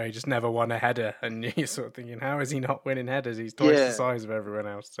games where he just never won a header, and you're sort of thinking, how is he not winning headers? He's twice the size of everyone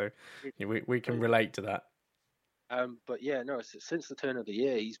else, so we can relate to that. But yeah, no, since the turn of the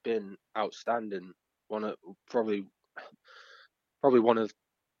year, he's been outstanding. Probably one of,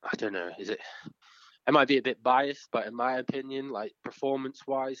 I don't know, it might be a bit biased, but in my opinion, like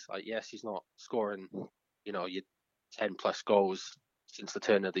performance-wise, like yes, he's not scoring, your 10 plus goals since the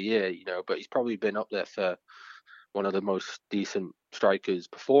turn of the year, but he's probably been up there for one of the most decent strikers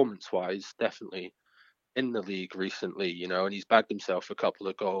performance-wise, definitely in the league recently, and he's bagged himself a couple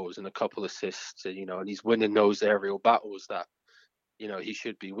of goals and a couple of assists, and he's winning those aerial battles that, he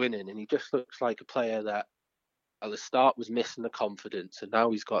should be winning. And he just looks like a player that at the start was missing the confidence, and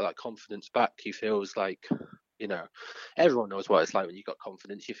now he's got that confidence back. He feels like, everyone knows what it's like when you've got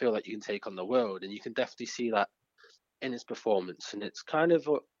confidence. You feel like you can take on the world, and you can definitely see that in his performance. And it's kind of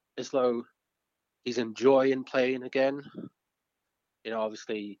as though he's enjoying playing again.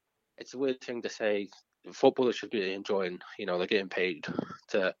 Obviously, it's a weird thing to say. Footballers should be enjoying, they're getting paid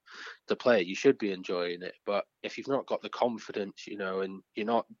to play. You should be enjoying it. But if you've not got the confidence, and you're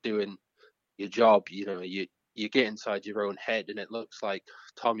not doing your job, you get inside your own head. And it looks like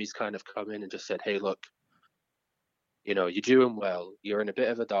Tommy's kind of come in and just said, hey, look, you're doing well. You're in a bit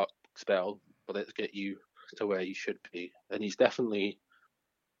of a dark spell, but let's get you to where you should be. And he's definitely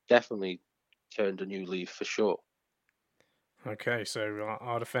turned a new leaf for sure. Okay, so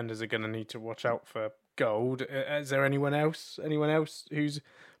our defenders are going to need to watch out for gold. Is there anyone else who's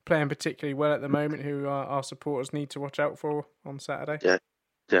playing particularly well at the moment who our supporters need to watch out for on Saturday? Yeah,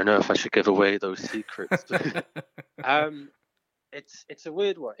 don't know if I should give away those secrets. It's a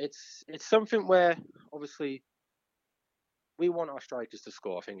weird one. It's something where obviously we want our strikers to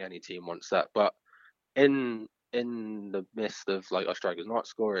score. I think any team wants that, but in the midst of like our strikers not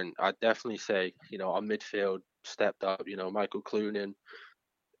scoring, I'd definitely say our midfield stepped up. Michael Clunan,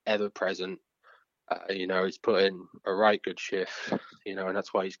 ever present. He's put in a right good shift. And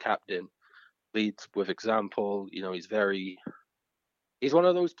that's why he's captain. Leads with example. He's one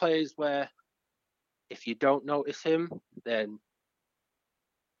of those players where if you don't notice him, then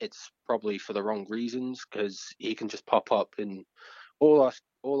it's probably for the wrong reasons, because he can just pop up and all our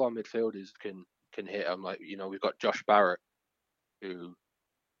midfielders can hit him. Like, we've got Josh Barrett, who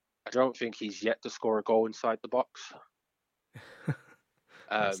I don't think he's yet to score a goal inside the box.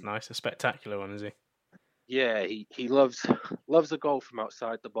 That's nice. A spectacular one, is he? Yeah, he loves a goal from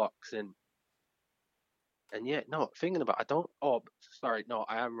outside the box, and yeah, no, thinking about I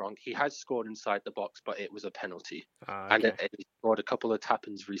am wrong. He has scored inside the box, but it was a penalty. Okay. And he scored a couple of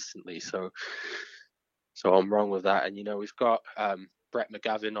tap-ins recently, so I'm wrong with that. And we've got Brett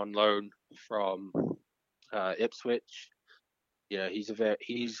McGavin on loan from Ipswich.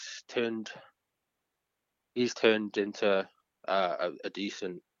 He's turned into a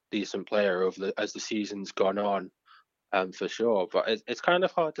decent player as the season's gone on, for sure. But it's kind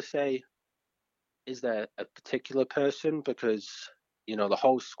of hard to say, is there a particular person, because the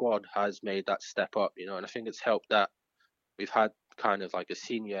whole squad has made that step up, and I think it's helped that we've had kind of like a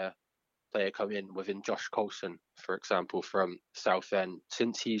senior player come in within Josh Coulson, for example, from Southend.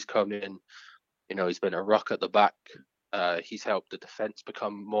 Since he's come in, he's been a rock at the back. He's helped the defence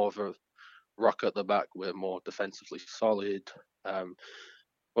become more of a rock at the back. We're more defensively solid.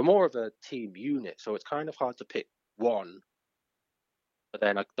 We're more of a team unit, so it's kind of hard to pick one. But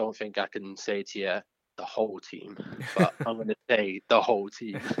then I don't think I can say to you the whole team, but I'm going to say the whole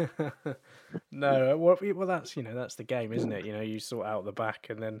team. No, well, that's that's the game, isn't it? You sort out the back,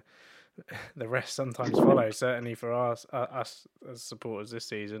 and then the rest sometimes follow. Certainly for us as supporters this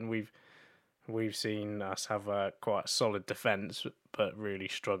season, we've seen us have quite a solid defence, but really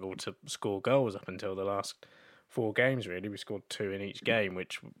struggle to score goals up until the last 4 games. Really, we scored 2 in each game,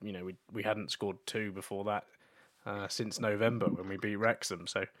 which we hadn't scored 2 before that. Since November when we beat Wrexham,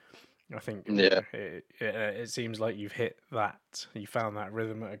 so I think it seems like you've hit that. You found that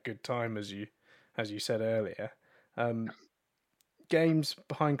rhythm at a good time, as you said earlier. Games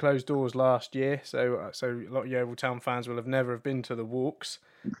behind closed doors last year, so a lot of Yeovil Town fans will never have been to the walks.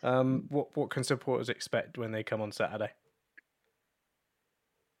 What can supporters expect when they come on Saturday?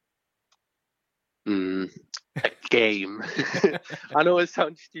 A game. I know it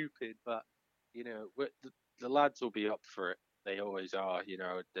sounds stupid, but the lads will be up for it. They always are.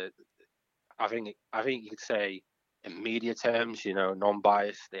 I think you could say in media terms,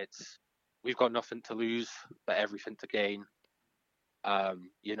 non-biased, we've got nothing to lose but everything to gain.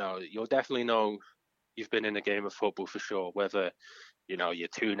 You'll definitely know you've been in a game of football for sure, whether you're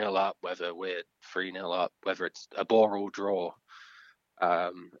 2-0 up, whether we're 3-0 up, whether it's a bore or draw.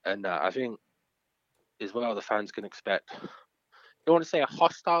 And I think as well the fans can expect, I don't want to say a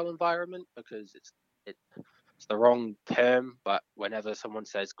hostile environment, because it's the wrong term, but whenever someone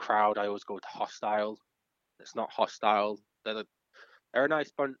says crowd, I always go to hostile. It's not hostile. They're a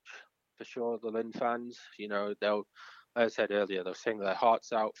nice bunch for sure, the Lynn fans. They'll, as I said earlier, they'll sing their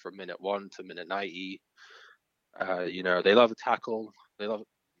hearts out from minute 1 to minute 90. They love a tackle. I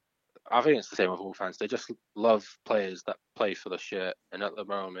think it's the same with all fans. They just love players that play for the shirt, and at the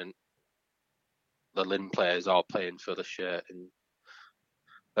moment the Lynn players are playing for the shirt, and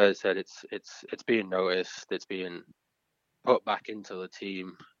as I said, it's being noticed. It's being put back into the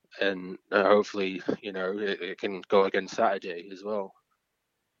team, and hopefully, it can go again Saturday as well.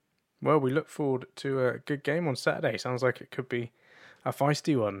 Well, we look forward to a good game on Saturday. Sounds like it could be a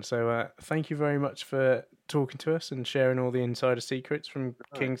feisty one. So, thank you very much for talking to us and sharing all the insider secrets from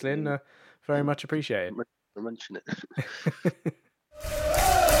Kings Lynn. Very much appreciated. Mention it.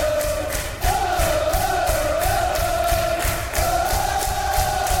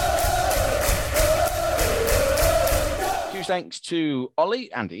 Thanks to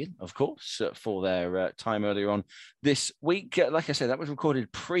Ollie and Ian, of course, for their time earlier on this week. Like I said, that was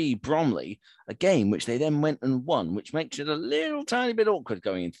recorded pre-Bromley, a game which they then went and won, which makes it a little tiny bit awkward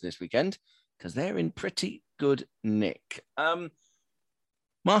going into this weekend because they're in pretty good nick.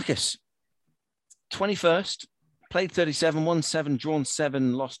 Marcus, 21st, played 37, won 7, drawn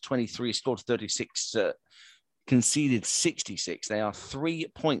 7, lost 23, scored 36, conceded 66. They are 3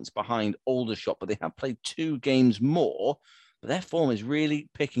 points behind Aldershot, but they have played 2 games more but their form is really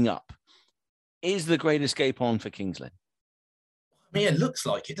picking up. Is the Great Escape on for Kings Lynn? I mean, it looks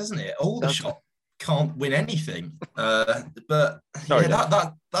like it, doesn't it? Aldershot can't win anything. But Sorry,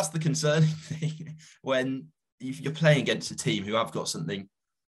 that's the concerning thing when you're playing against a team who have got something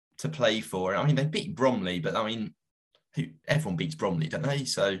to play for. I mean, they beat Bromley, but I mean, everyone beats Bromley, don't they?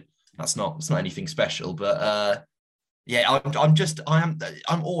 So it's not anything special. But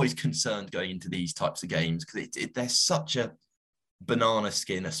I'm always concerned going into these types of games because they're such a banana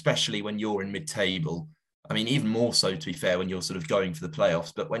skin, especially when you're in mid-table. I mean, even more so, to be fair, when you're sort of going for the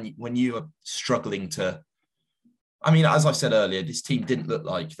playoffs. But when you are struggling to, I mean, as I said earlier, this team didn't look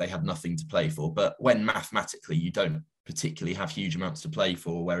like they had nothing to play for. But when mathematically you don't particularly have huge amounts to play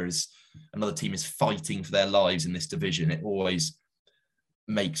for, whereas another team is fighting for their lives in this division, it always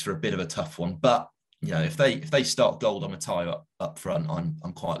makes for a bit of a tough one. But you know, if they start gold on a tie up front,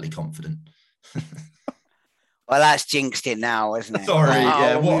 I'm quietly confident. Well, that's jinxed it now, isn't it? Sorry,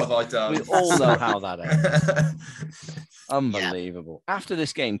 what have I done? We all know how that ends. Unbelievable. Yeah. After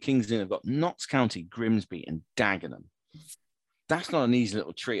this game, Kings Lynn have got Notts County, Grimsby and Dagenham. That's not an easy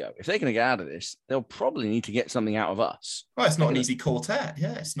little trio. If they're going to get out of this, they'll probably need to get something out of us. Well, it's not an easy quartet.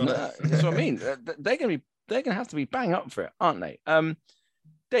 Yeah, it's not. That's what I mean. They're going to have to be bang up for it, aren't they?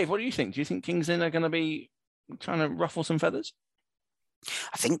 Dave, what do you think? Do you think Kings Lynn are going to be trying to ruffle some feathers?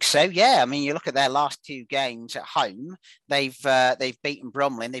 I think so, yeah. I mean, you look at their last two games at home, they've beaten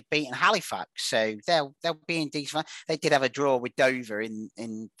Bromley and they've beaten Halifax, so they'll be in decent. They did have a draw with Dover in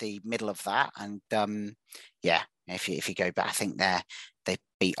the middle of that, and if you go back, I think they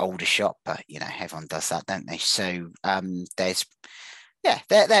beat Aldershot, but you know, everyone does that, don't they? So they're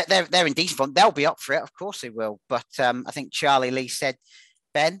in decent form. They'll be up for it, of course they will. But I think Charlie Lee said,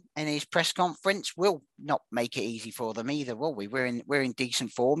 Ben, in his press conference, we'll not make it easy for them either, will we? We're in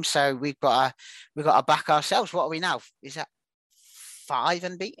decent form, so we've got to back ourselves. What are we now? Is that 5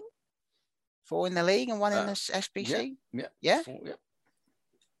 unbeaten? 4 in the league and 1 in the SBC? Yeah. 4, yeah.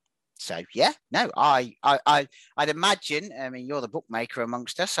 So I'd imagine. I mean, you're the bookmaker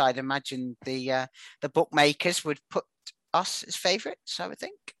amongst us. I'd imagine the bookmakers would put us as favourites, I would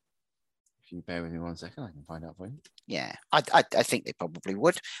think. If you bear with me 1 second, I can find out for you. Yeah, I think they probably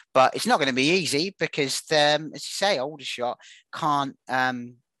would, but it's not going to be easy because, as you say, Aldershot can't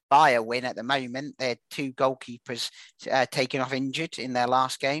buy a win at the moment. They had 2 goalkeepers taken off injured in their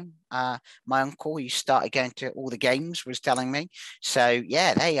last game. My uncle, who started going to all the games, was telling me. So,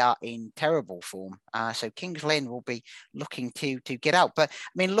 yeah, they are in terrible form. So Kings Lynn will be looking to get out. But,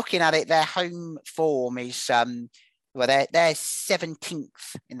 I mean, looking at it, their home form is... they're 17th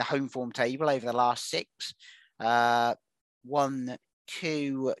in the home form table over the last 6. 1,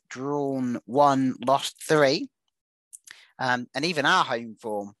 2, drawn 1, lost 3. And even our home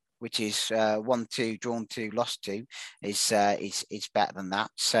form, which is 1, 2, drawn 2, lost 2, is better than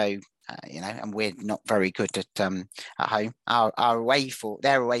that. So and we're not very good at home. Our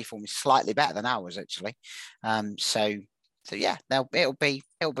their away form is slightly better than ours actually. So yeah, it'll be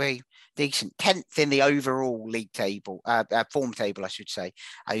decent. 10th in the overall league table, form table, I should say,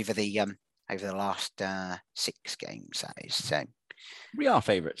 over the last 6 games. That is. So we are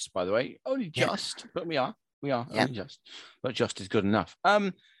favourites, by the way. Only just, but we are only just. But just is good enough.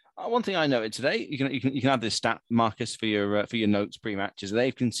 One thing I noted today, you can have this stat, Marcus, for your notes pre-match, is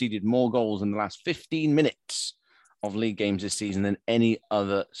they've conceded more goals in the last 15 minutes of league games this season than any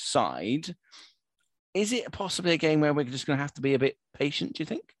other side. Is it possibly a game where we're just going to have to be a bit patient, do you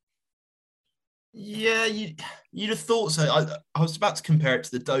think? Yeah, you'd have thought so. I was about to compare it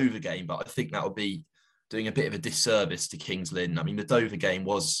to the Dover game, but I think that would be doing a bit of a disservice to Kings Lynn. I mean, the Dover game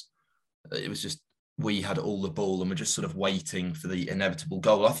was just we had all the ball and we're just sort of waiting for the inevitable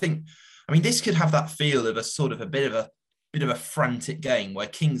goal. I mean, this could have that feel of a bit of a frantic game where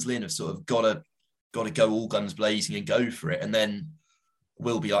Kings Lynn have sort of got to go all guns blazing and go for it, and then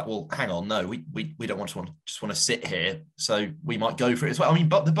we'll be like, well, hang on, no, we don't want to sit here, so we might go for it as well. I mean,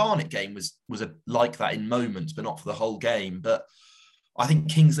 but the Barnet game was like that in moments, but not for the whole game. But I think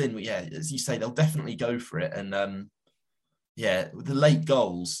Kings Lynn, as you say, they'll definitely go for it. And the late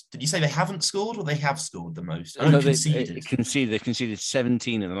goals. Did you say they haven't scored or they have scored the most? No, they conceded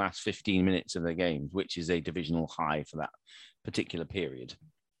 17 in the last 15 minutes of their games, which is a divisional high for that particular period.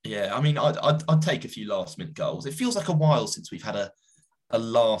 Yeah, I mean, I'd take a few last minute goals. It feels like a while since we've had a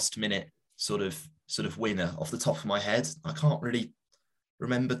last minute sort of winner off the top of my head. I can't really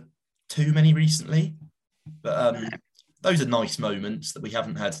remember too many recently, but those are nice moments that we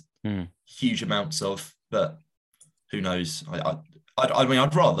haven't had huge amounts of. But who knows? I mean,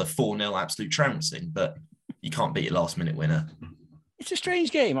 I'd rather 4-0 absolute trouncing, but you can't beat a last minute winner. It's a strange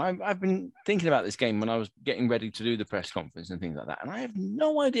game. I've been thinking about this game when I was getting ready to do the press conference and things like that, and I have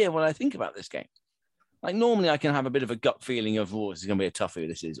no idea what I think about this game. Like normally I can have a bit of a gut feeling of, oh, this is going to be a toughie,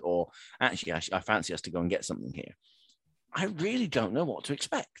 this is, or actually I fancy us to go and get something here. I really don't know what to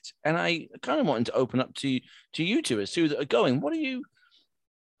expect. And I kind of wanted to open up to you two as two that are going. What are you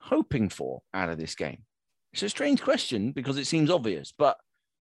hoping for out of this game? It's a strange question because it seems obvious, but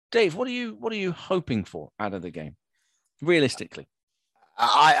Dave, what are you hoping for out of the game? Realistically.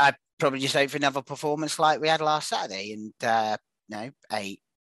 I probably just hope for another performance like we had last Saturday and, a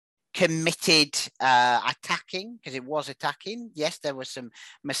committed attacking, because it was attacking. Yes, there were some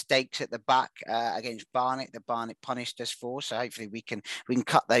mistakes at the back against Barnet that Barnet punished us for, so hopefully we can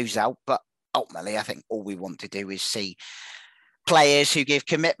cut those out. But ultimately I think all we want to do is see players who give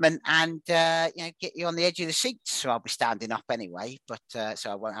commitment and get you on the edge of the seats. So I'll be standing up anyway, but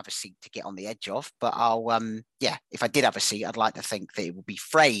so I won't have a seat to get on the edge of, but I'll if I did have a seat, I'd like to think that it would be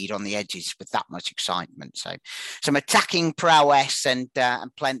frayed on the edges with that much excitement. So some attacking prowess and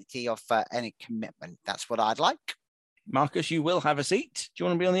plenty of any commitment. That's what I'd like. Marcus, you will have a seat. Do you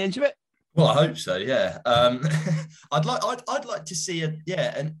want to be on the edge of it? Well, I hope so. Yeah, I'd like to see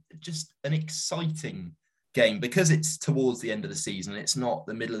an exciting game, because it's towards the end of the season. It's not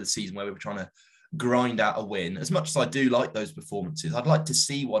the middle of the season where we're trying to grind out a win. As much as I do like those performances, I'd like to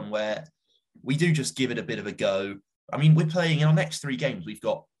see one where we do just give it a bit of a go. I mean, we're playing in our next 3 games. We've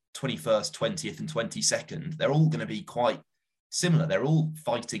got 21st, 20th and 22nd. They're all going to be quite similar. They're all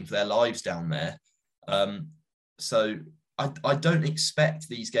fighting for their lives down there. So I don't expect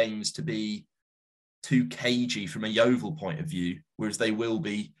these games to be too cagey from a Yeovil point of view, whereas they will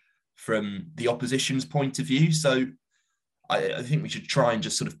be from the opposition's point of view. So I think we should try and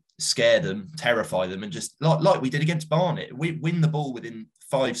just sort of scare them, terrify them, and just like we did against Barnet, we win the ball within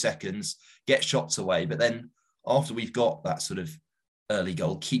 5 seconds, get shots away. But then after we've got that sort of early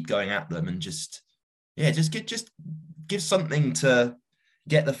goal, keep going at them and just give something to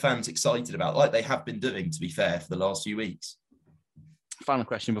get the fans excited about, like they have been doing, to be fair, for the last few weeks. Final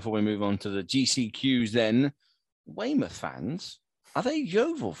question before we move on to the GCQs then. Weymouth fans, are they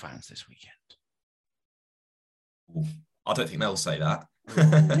Yeovil fans this weekend? I don't think they'll say that.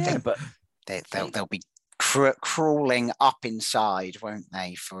 Yeah, but they'll be crawling up inside, won't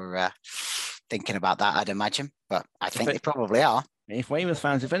they, for thinking about that, I'd imagine. But I think they probably are. If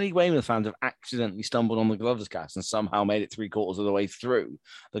any Weymouth fans have accidentally stumbled on the Glovers Cast and somehow made it 3/4 of the way through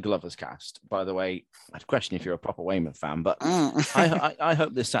the Glovers Cast, by the way, I'd question if you're a proper Weymouth fan, but I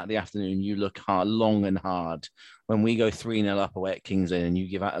hope this Saturday afternoon you look long and hard when we go 3-0 up away at Kings Lynn and you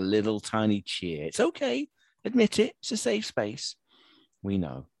give out a little tiny cheer. It's okay. Admit it. It's a safe space. We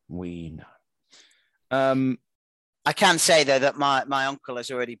know. I can say, though, that my uncle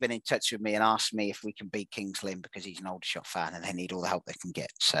has already been in touch with me and asked me if we can beat Kings Lynn because he's an Aldershot fan and they need all the help they can get.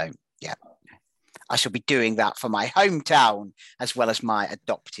 So, yeah, I shall be doing that for my hometown as well as my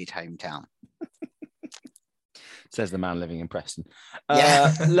adopted hometown. Says the man living in Preston.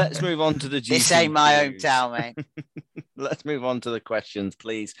 Yeah. Let's move on to the GCQs. This ain't my hometown, mate. Let's move on to the questions,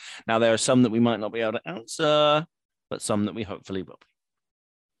 please. Now, there are some that we might not be able to answer, but some that we hopefully will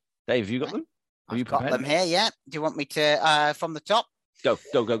be. Dave, have you got them? I've got them here, yeah. Do you want me to, from the top? Go.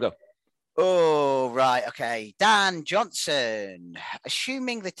 Oh, right, okay. Dan Johnson.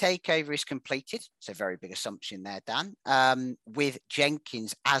 Assuming the takeover is completed, it's a very big assumption there, Dan, with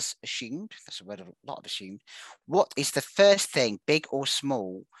Jenkins as assumed, that's a word of a lot of assumed, what is the first thing, big or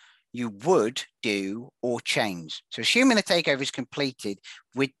small, you would do or change? So assuming the takeover is completed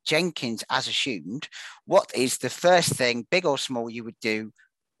with Jenkins as assumed, what is the first thing, big or small, you would do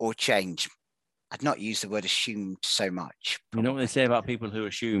or change? I'd not use the word assumed so much. You know what they say about people who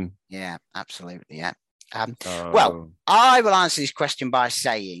assume? Yeah, absolutely. Yeah. Well, I will answer this question by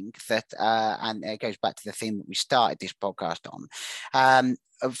saying that, and it goes back to the theme that we started this podcast on.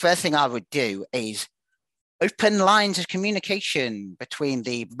 First thing I would do is open lines of communication between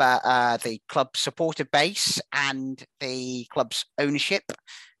the club supporter base and the club's ownership.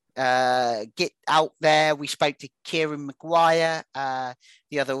 Get out there. We spoke to Kieran Maguire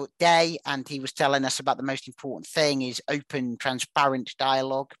the other day, and he was telling us about the most important thing is open, transparent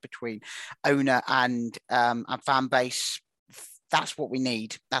dialogue between owner and fan base. That's what we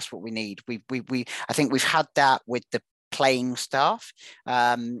need. I think we've had that with the playing staff.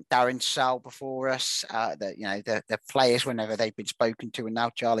 Darren Sell before us, the players, whenever they've been spoken to, and now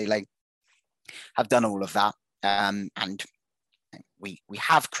Charlie Lane have done all of that. And we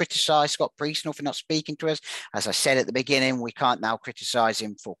have criticised Scott Priestnall for not speaking to us. As I said at the beginning, we can't now criticise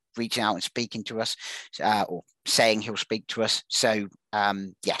him for reaching out and speaking to us or saying he'll speak to us. So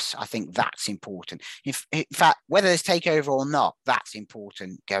yes, I think that's important. In fact, whether there's takeover or not, that's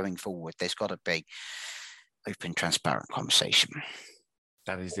important going forward. There's got to be open, transparent conversation.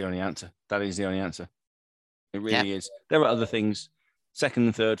 That is the only answer. It really is. There are other things, 2nd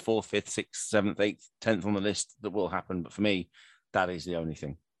and 3rd, 4th, 5th, 6th, 7th, 8th, 10th on the list that will happen. But for me, that is the only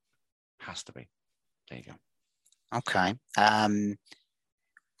thing. Has to be. There you go. Okay.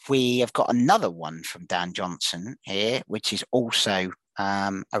 We have got another one from Dan Johnson here, which is also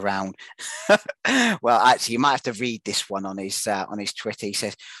around. Well, actually, you might have to read this one on his Twitter. He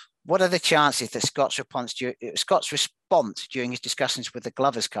says, "What are the chances that Scott's response during his discussions with the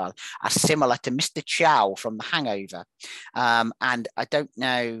Glovers card are similar to Mr. Chow from The Hangover?" And I don't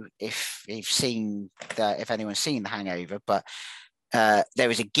know if anyone's seen The Hangover, but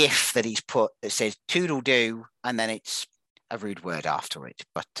there is a GIF that he's put that says "toodle do," and then it's a rude word after it.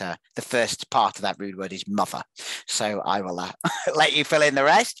 But the first part of that rude word is mother. So I will let you fill in the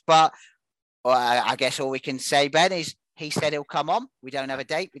rest. But I guess all we can say, Ben, is he said he'll come on. We don't have a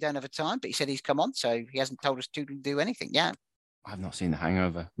date. We don't have a time, but he said he's come on. So he hasn't told us to do anything yet. I've not seen The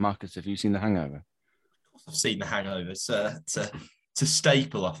Hangover. Marcus, have you seen The Hangover? Of course I've seen The Hangover. It's a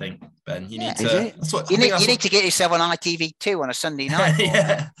staple, I think, Ben. You need to. That's what, you need to get yourself on ITV2 on a Sunday night.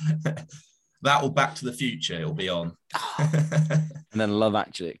 Yeah. That or Back to the Future, it'll be on. And then Love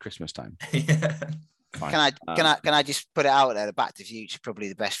Actually at Christmas time. Yeah. Can I just put it out there? The Back to the Future is probably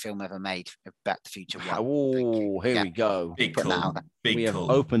the best film ever made. Back to the Future 1. Oh, here we go. Big call. We have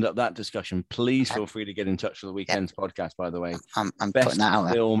opened up that discussion. Please feel free to get in touch with the Weekends podcast, by the way. I'm best putting that out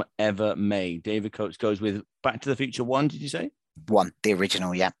there. Film ever made. David Coates goes with Back to the Future 1, did you say? 1, the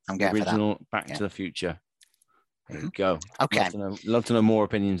original, yeah. I'm going for that. Original Back to the Future. There you go. Okay. Love to know more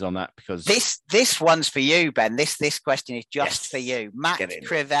opinions on that, because this one's for you, Ben. This question is just for you. Matt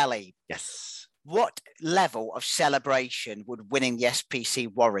Crivelli. Yes. What level of celebration would winning the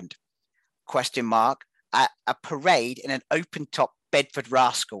SPC warrant? ? A parade in an open-top Bedford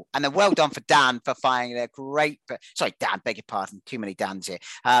Rascal. And then well done for Dan for finding a great... Sorry, Dan, beg your pardon. Too many Dans here.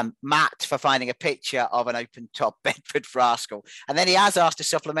 Matt for finding a picture of an open-top Bedford Rascal. And then he has asked a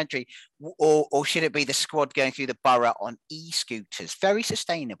supplementary, or should it be the squad going through the borough on e-scooters? Very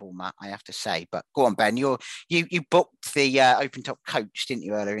sustainable, Matt, I have to say. But go on, Ben. You booked the open-top coach, didn't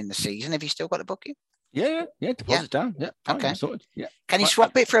you, earlier in the season? Have you still got the booking? Yeah. Deposit down. Yeah. Okay. Sorted. Yeah. Can you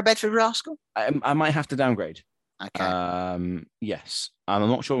swap it for a Bedford Rascal? I might have to downgrade. Okay. Yes. And I'm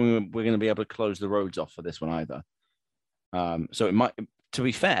not sure we're going to be able to close the roads off for this one either. So it might, to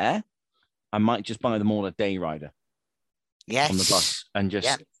be fair, I might just buy them all a day rider. Yes. On the bus and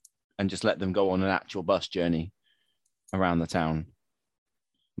just let them go on an actual bus journey around the town.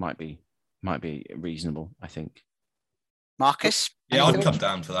 Might be reasonable, I think. Marcus? Yeah, I'd come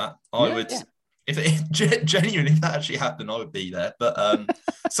down for that. I would. Yeah. If genuinely, if that actually happened, I would be there. But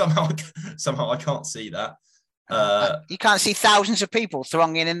somehow I can't see that. You can't see thousands of people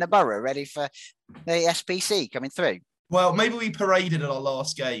thronging in the borough ready for the SPC coming through. Well, maybe we paraded at our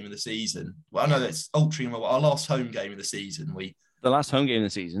last game of the season. Well, I know that's altering our last home game of the season. The last home game of the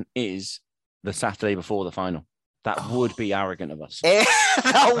season is the Saturday before the final. That would be arrogant of us.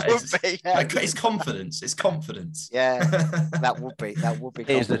 That would be. Yeah. It's confidence. It's confidence. Yeah, that would be.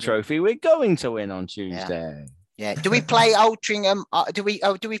 Here's the trophy we're going to win on Tuesday. Yeah. Do we play Altrincham? Do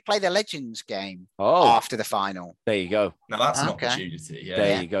we play the Legends game after the final? There you go. Now that's an opportunity. Yeah.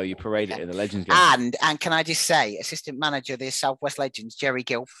 There you go. You parade it in the Legends game. And can I just say, assistant manager of the Southwest Legends, Jerry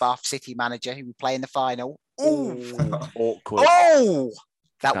Gill, Bath City manager, who will play in the final. Awkward.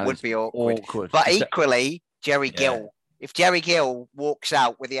 That would be awkward. But equally, Jerry Gill. If Jerry Gill walks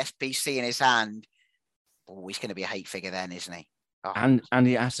out with the SPC in his hand, he's going to be a hate figure then, isn't he? Oh. And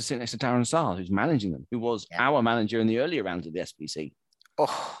he has to sit next to Darren Sarr, who's managing them, who was our manager in the earlier rounds of the SPC. The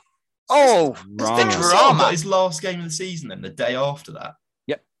drama. Got his last game of the season, then the day after that.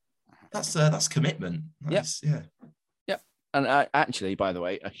 Yep, that's commitment. Yeah. And actually, by the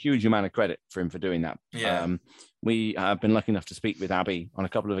way, a huge amount of credit for him for doing that. Yeah. We have been lucky enough to speak with Abby on a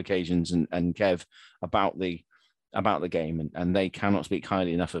couple of occasions and Kev about the game, and they cannot speak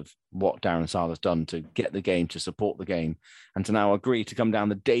highly enough of what Darren Sarr has done to get the game, to support the game, and to now agree to come down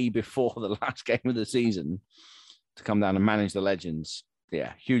the day before the last game of the season to come down and manage the Legends.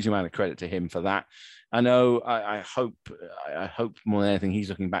 Yeah, huge amount of credit to him for that. I know. I hope more than anything, he's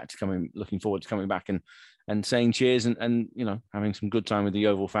looking forward to coming back and saying cheers and having some good time with the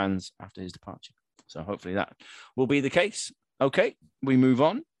Yeovil fans after his departure. So hopefully that will be the case. Okay, we move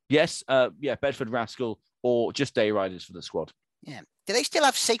on. Yes, Bedford Rascal or just day riders for the squad. Yeah. Do they still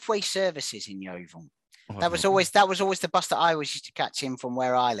have Safeway services in Yeovil? That was always the bus that I always used to catch in from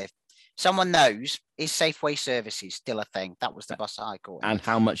where I live. Someone knows, is Safeway Services still a thing? That was the bus I caught. And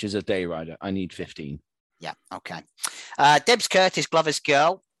how much is a day rider? I need 15. Yeah, okay. Debs Curtis, Glover's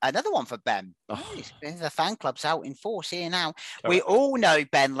Girl. Another one for Ben. Oh. The fan club's out in force here now. Correct. We all know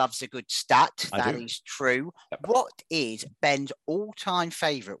Ben loves a good stat. That is true. Yep. What is Ben's all-time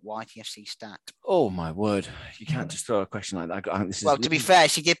favourite YTFC stat? Oh, my word. You can't just throw a question like that. To be fair,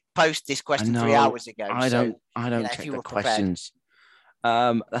 she did post this question 3 hours ago. I don't check the questions.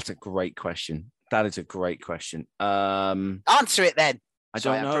 That's a great question. That is a great question. Answer it then. I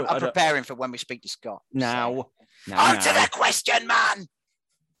don't know. I'm preparing for when we speak to Scott. Now. Answer the question, man.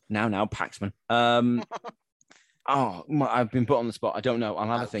 Now, Paxman. I've been put on the spot. I don't know. I'll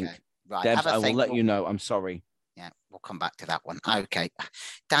have a think. Right. Debs, I will let you know. I'm sorry. Yeah, we'll come back to that one. Okay.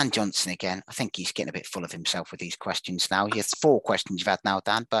 Dan Johnson again. I think he's getting a bit full of himself with these questions now. He has 4 questions you've had now,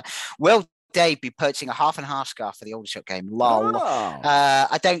 Dan. But will Dave be purchasing a half and half scarf for the Aldershot game? Lol. Oh.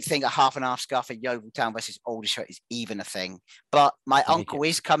 I don't think a half and half scarf for Yeovil Town versus Aldershot is even a thing. But my uncle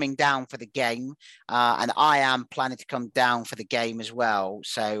is coming down for the game, and I am planning to come down for the game as well.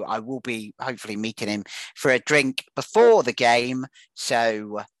 So I will be hopefully meeting him for a drink before the game.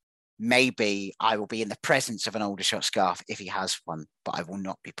 So maybe I will be in the presence of an Aldershot scarf if he has one, but I will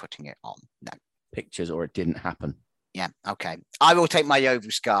not be putting it on. No. Pictures or it didn't happen. Yeah, okay. I will take my Yeovil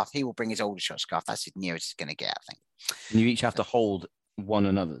scarf. He will bring his Aldershot scarf. That's as near as it's going to get, I think. And you each have to hold one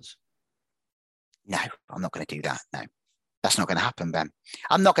another's? No, I'm not going to do that. No, that's not going to happen, Ben.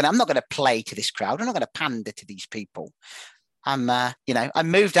 I'm not going to play to this crowd. I'm not going to pander to these people. I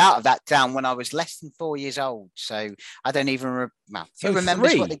moved out of that town when I was less than 4 years old. So I don't even who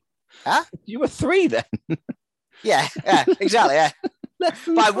remembers what huh? You were 3 then. yeah, exactly. Yeah. But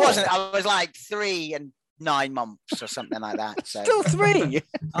I wasn't. I was like 3 and 9 months or something like that. So. Still 3.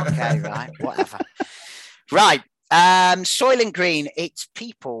 Okay, right, whatever. Right. Soylent Green, it's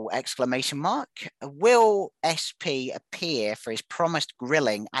people, ! Will SP appear for his promised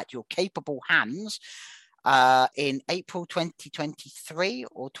grilling at your capable hands in April 2023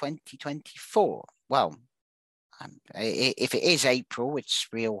 or 2024? Well, if it is April, which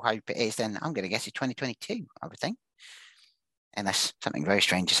we all hope it is, then I'm going to guess it's 2022, I would think. Unless something very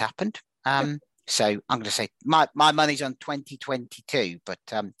strange has happened. So I'm going to say my money's on 2022, but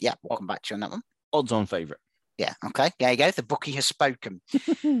we'll come back to you on that one. Odds on favourite. Yeah, okay. There you go. The bookie has spoken.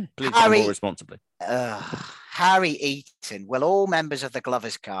 Please Harry, more responsibly. Harry Eaton, will all members of the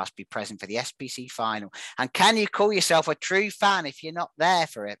Glovers cast be present for the SPC final? And can you call yourself a true fan if you're not there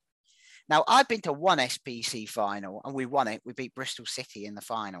for it? Now, I've been to one SPC final and we won it. We beat Bristol City in the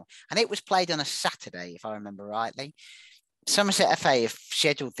final. And it was played on a Saturday, if I remember rightly. Somerset FA have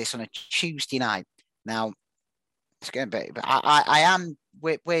scheduled this on a Tuesday night. Now, it's going to be, but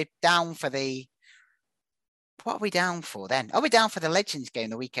we're down for the, what are we down for then? Are we down for the Legends game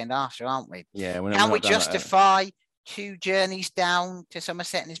the weekend after, aren't we? Yeah. Can we justify 2 journeys down to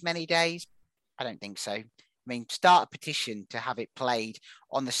Somerset in as many days? I don't think so. I mean, start a petition to have it played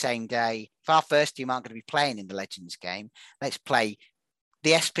on the same day. If our first team aren't going to be playing in the Legends game, let's play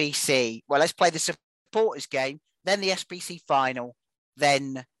the SPC. Well, let's play the supporters game, then the SPC final,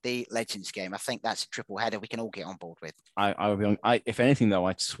 then the Legends game. I think that's a triple header we can all get on board with. I would be on. If anything, though,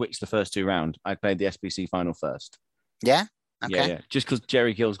 I'd switch the first 2 rounds. I'd play the SPC final first. Yeah. Okay. Yeah. Just because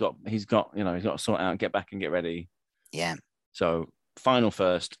Jerry Gill's got to sort out, get back and get ready. Yeah. So final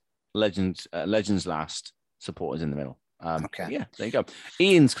first, Legends last, supporters in the middle. Okay. Yeah. There you go.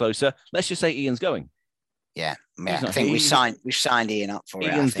 Ian's closer. Let's just say Ian's going. Yeah. I think we've signed Ian up for it.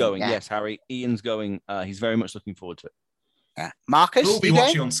 Ian's going. Yes, Harry. Ian's going. He's very much looking forward to it. Yeah. Marcus, we'll be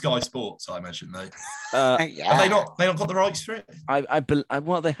watching on Sky Sports, I imagine, though. Have they not got the rights for it?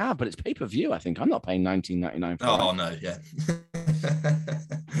 Well, they have, but it's pay-per-view, I think. I'm not paying $19.99 for it. Oh, no, yeah.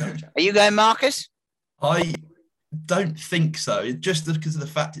 Are you going, Marcus? I don't think so, just because of the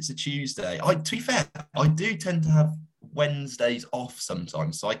fact it's a Tuesday. To be fair, I do tend to have Wednesdays off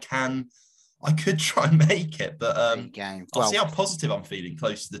sometimes, so I could try and make it, but I'll see how positive I'm feeling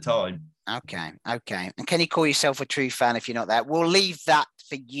close to the time. Okay. And can you call yourself a true fan if you're not there? We'll leave that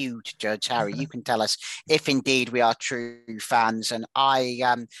for you to judge, Harry. You can tell us if indeed we are true fans. And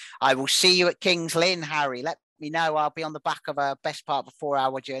I will see you at Kings Lynn, Harry. Let me know. I'll be on the back of a best part of a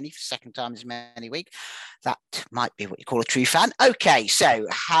 4-hour journey for the second time as many week. That might be what you call a true fan. Okay, so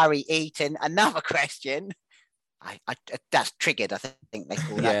Harry Eaton, another question. I that's triggered. I think they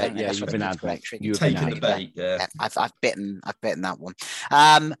call that. Yeah, that's you've been You've taken the bait. Yeah, I've bitten that one.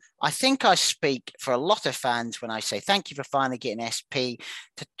 I think I speak for a lot of fans when I say thank you for finally getting SP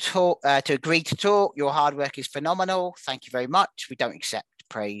to talk, to agree to talk. Your hard work is phenomenal. Thank you very much. We don't accept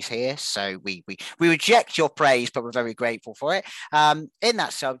praise here. So we reject your praise, but we're very grateful for it. In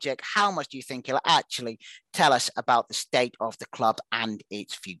that subject, how much do you think it'll actually tell us about the state of the club and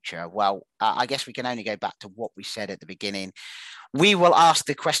its future? Well, I guess we can only go back to what we said at the beginning. We will ask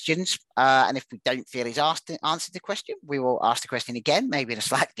the questions, and if we don't feel he's answered the question, we will ask the question again, maybe in a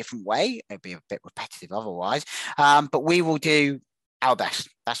slightly different way. It'll be a bit repetitive otherwise, but we will do our best.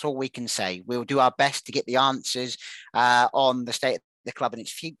 That's all we can say. We'll do our best to get the answers on the state of the club and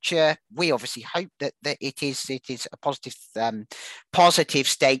its future. We obviously hope that it is a positive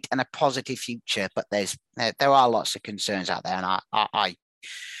state and a positive future, but there are lots of concerns out there, and I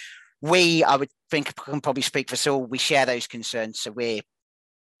would think I can probably speak for Saul. We share those concerns, so we're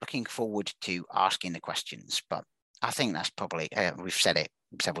looking forward to asking the questions. But I think that's probably we've said it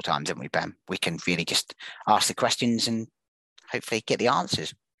several times, haven't we, Ben? We can really just ask the questions and hopefully get the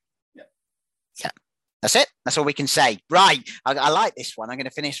answers. Yeah. That's it. That's all we can say. Right. I like this one. I'm going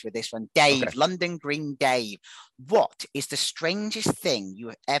to finish with this one. Dave, okay. London Green Dave. What is the strangest thing you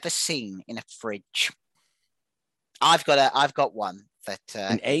have ever seen in a fridge? I've got one that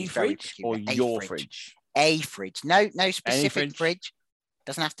an A fridge or your fridge? A fridge. No specific fridge.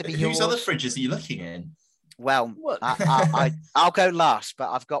 Doesn't have to be yours. Whose other fridges are you looking in? Well, I'll go last, but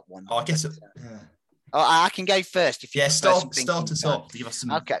I've got one. Oh, I guess. I can go first if you. Yeah, start us off. Give us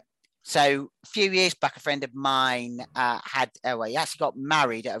some. Okay. So a few years back, a friend of mine he actually got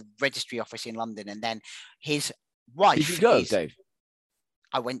married at a registry office in London, and then his wife. Did you go, Dave?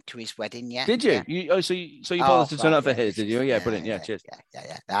 I went to his wedding. Yeah. Did you? Yeah. So you bothered to turn up for his? Did you? Yeah, brilliant. Yeah, cheers.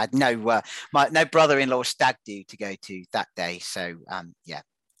 Yeah. I had no brother-in-law stag do to go to that day. So yeah.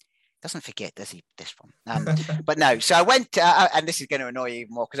 Doesn't forget, does he? This one, but no. So I went, and this is going to annoy you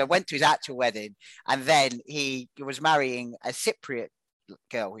even more because I went to his actual wedding, and then he was marrying a Cypriot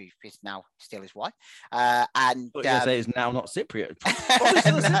girl who is now still his wife. And say is now not Cypriot. Probably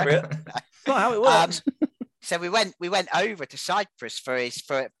still Cypriot. Not how it works. So we went over to Cyprus for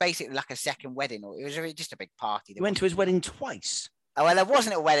basically like a second wedding, or it was just a big party. You went to his wedding twice. Oh, well, it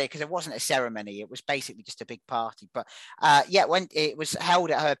wasn't a wedding because it wasn't a ceremony. It was basically just a big party. But when it was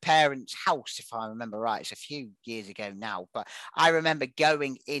held at her parents' house, if I remember right, it's a few years ago now. But I remember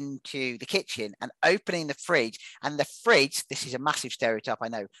going into the kitchen and opening the fridge, and the fridge, this is a massive stereotype, I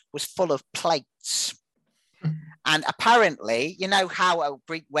know, was full of plates. And apparently, you know how at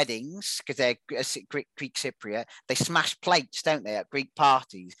Greek weddings, because they're Greek Cypriot, they smash plates, don't they, at Greek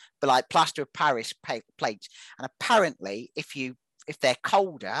parties, but like plaster of Paris plates. And apparently, if they're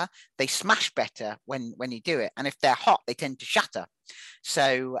colder, they smash better when you do it. And if they're hot, they tend to shatter.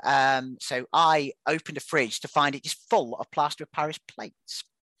 So I opened a fridge to find it just full of plaster of Paris plates.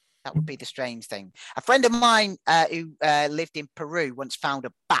 That would be the strange thing. A friend of mine who lived in Peru once found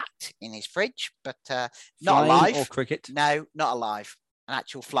a bat in his fridge, but not alive. Or cricket? No, not alive. An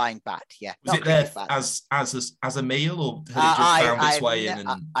actual flying bat, yeah. Was it there as a meal, or had it just found its way in?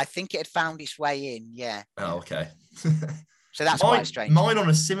 I think it had found its way in, yeah. Oh, okay. So that's quite strange. Mine on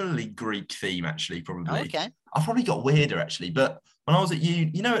a similarly Greek theme, actually, probably. Oh, okay. I've probably got weirder, actually. But when I was at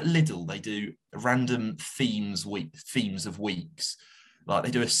you know, at Lidl, they do random themes of weeks. Like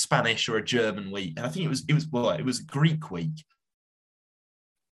they do a Spanish or a German week, and I think it was Greek week.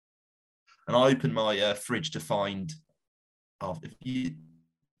 And I opened my fridge to find. Oh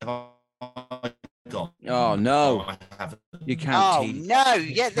no! I haven't. You can't. Oh no!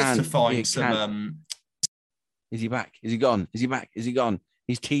 Yeah, to find some. Is he back? Is he gone? Is he back? Is he gone?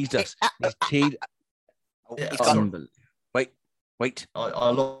 He's teased us. He's teased. He's gone. Wait. I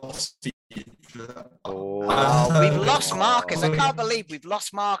lost it. We've lost Marcus. I can't believe we've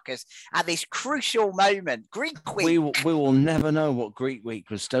lost Marcus at this crucial moment. Greek week. We will never know what Greek week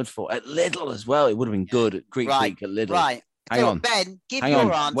was stood for. At Lidl as well. It would have been good at Greek week at Lidl. Right. Hang on. Ben, give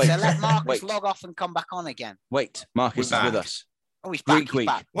your answer. Wait. Let Marcus log off and come back on again. Wait, Marcus is with us. Oh, he's back. Greek week.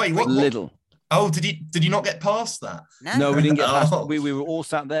 Back. Wait, what? Lidl. Oh, did you not get past that? No, we didn't get past that. We were all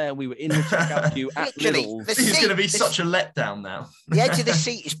sat there. We were in the checkout queue at Lidl. This is going to be such a letdown now. The edge of the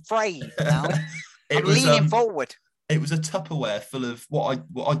seat is frayed now. I'm leaning forward. It was a Tupperware full of what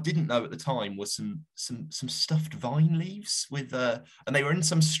I didn't know at the time was some stuffed vine leaves with and they were in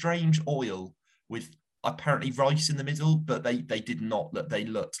some strange oil with apparently rice in the middle, but they did not look. They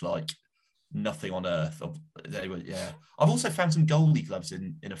looked like nothing on earth. They were, yeah. I've also found some goalie gloves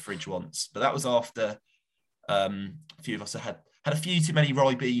in a fridge once, but that was after a few of us had a few too many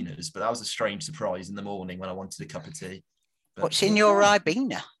Ribenas, but that was a strange surprise in the morning when I wanted a cup of tea. But, what's in your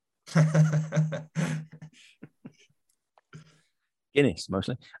Ribena? Guinness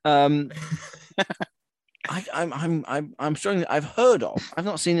mostly. I'm struggling. I've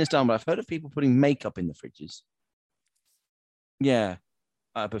not seen this done, but I've heard of people putting makeup in the fridges. Yeah.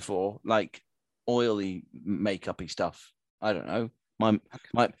 before, like oily makeup-y stuff. I don't know.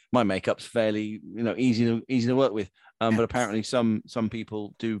 My makeup's fairly, easy to work with. But apparently some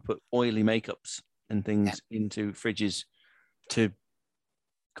people do put oily makeups and things into fridges to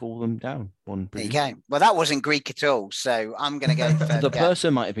cool them down. There you go. Well, that wasn't Greek at all. So I'm going to go for the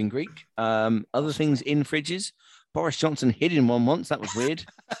person might have been Greek. Other things in fridges. Boris Johnson hid in one once. That was weird.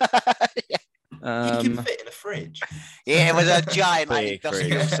 You can fit in a fridge. Yeah, it was a giant, like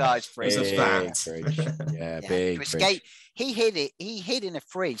industrial-sized fridge. It was a fat fridge. Yeah, big fridge. He hid in a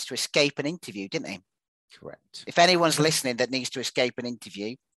fridge to escape an interview, didn't he? Correct. If anyone's listening that needs to escape an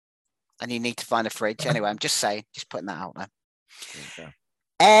interview, and you need to find a fridge, anyway, I'm just saying, just putting that out there.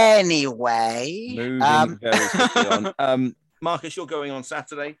 Anyway, moving very quickly on. Marcus, you're going on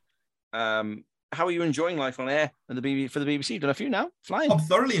Saturday. How are you enjoying life on air and for the BBC? Done a few now? Flying. I'm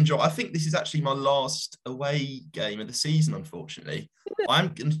thoroughly enjoying. I think this is actually my last away game of the season. Unfortunately,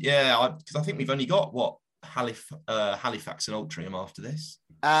 because I think we've only got Halifax and Altrincham after this.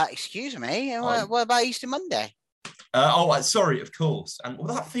 Excuse me. What about Easter Monday? Sorry, of course. And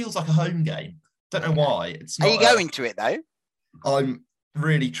that feels like a home game. Don't know why. It's not. Are you going to it though? I'm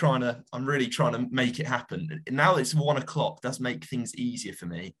really trying to make it happen. Now it's 1 o'clock. Does make things easier for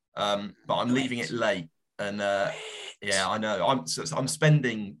me. But I'm leaving it late, and I know. I'm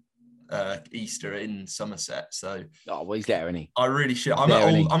spending Easter in Somerset, so he's there, isn't he? I really should.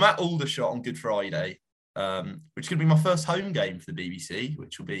 I'm at Aldershot on Good Friday, which is going to be my first home game for the BBC,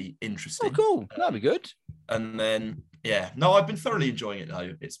 which will be interesting. Oh, cool. That'll be good. And then I've been thoroughly enjoying it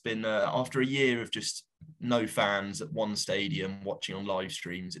though. It's been after a year of just no fans at one stadium watching on live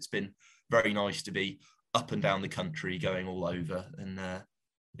streams. It's been very nice to be up and down the country, going all over, and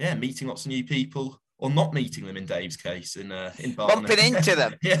meeting lots of new people, or not meeting them in Dave's case, in Barnet. Bumping into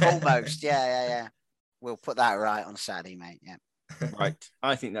them, almost. Yeah. We'll put that right on Saturday, mate. Yeah. Right.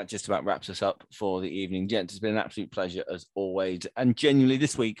 I think that just about wraps us up for the evening. Gents, it's been an absolute pleasure as always. And genuinely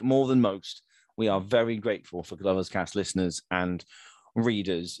this week, more than most, we are very grateful for Glover's Cast listeners and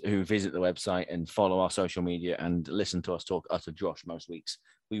readers who visit the website and follow our social media and listen to us talk utter Josh most weeks.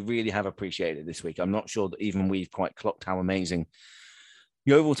 We really have appreciated it this week. I'm not sure that even we've quite clocked how amazing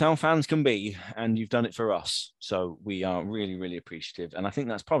Yeovil Town fans can be, and you've done it for us. So we are really, really appreciative. And I think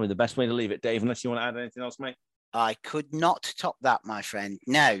that's probably the best way to leave it, Dave, unless you want to add anything else, mate. I could not top that, my friend.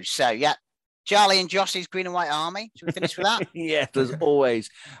 No. So, Charlie and Josh's Green and White Army. Should we finish with that? Yes, as always.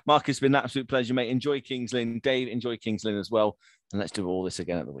 Marcus, it's been an absolute pleasure, mate. Enjoy Kings Lynn. Dave, enjoy Kings Lynn as well. And let's do all this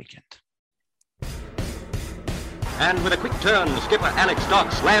again at the weekend. And with a quick turn, skipper Alex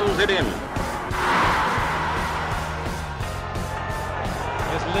Dock slams it in.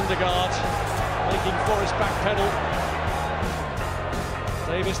 There's Lindegaard making Forrest backpedal.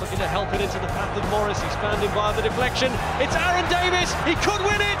 Davis looking to help it into the path of Morris. He's found him via the deflection. It's Aaron Davis. He could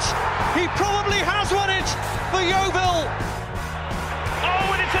win it. He probably has won it for Yeovil.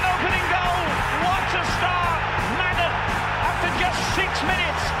 Oh, and it's an opening goal. What a start. Madden, after just 6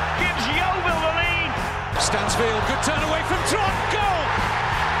 minutes, gives Yeovil the lead. Stansfield, good turn away from Trott. Goal.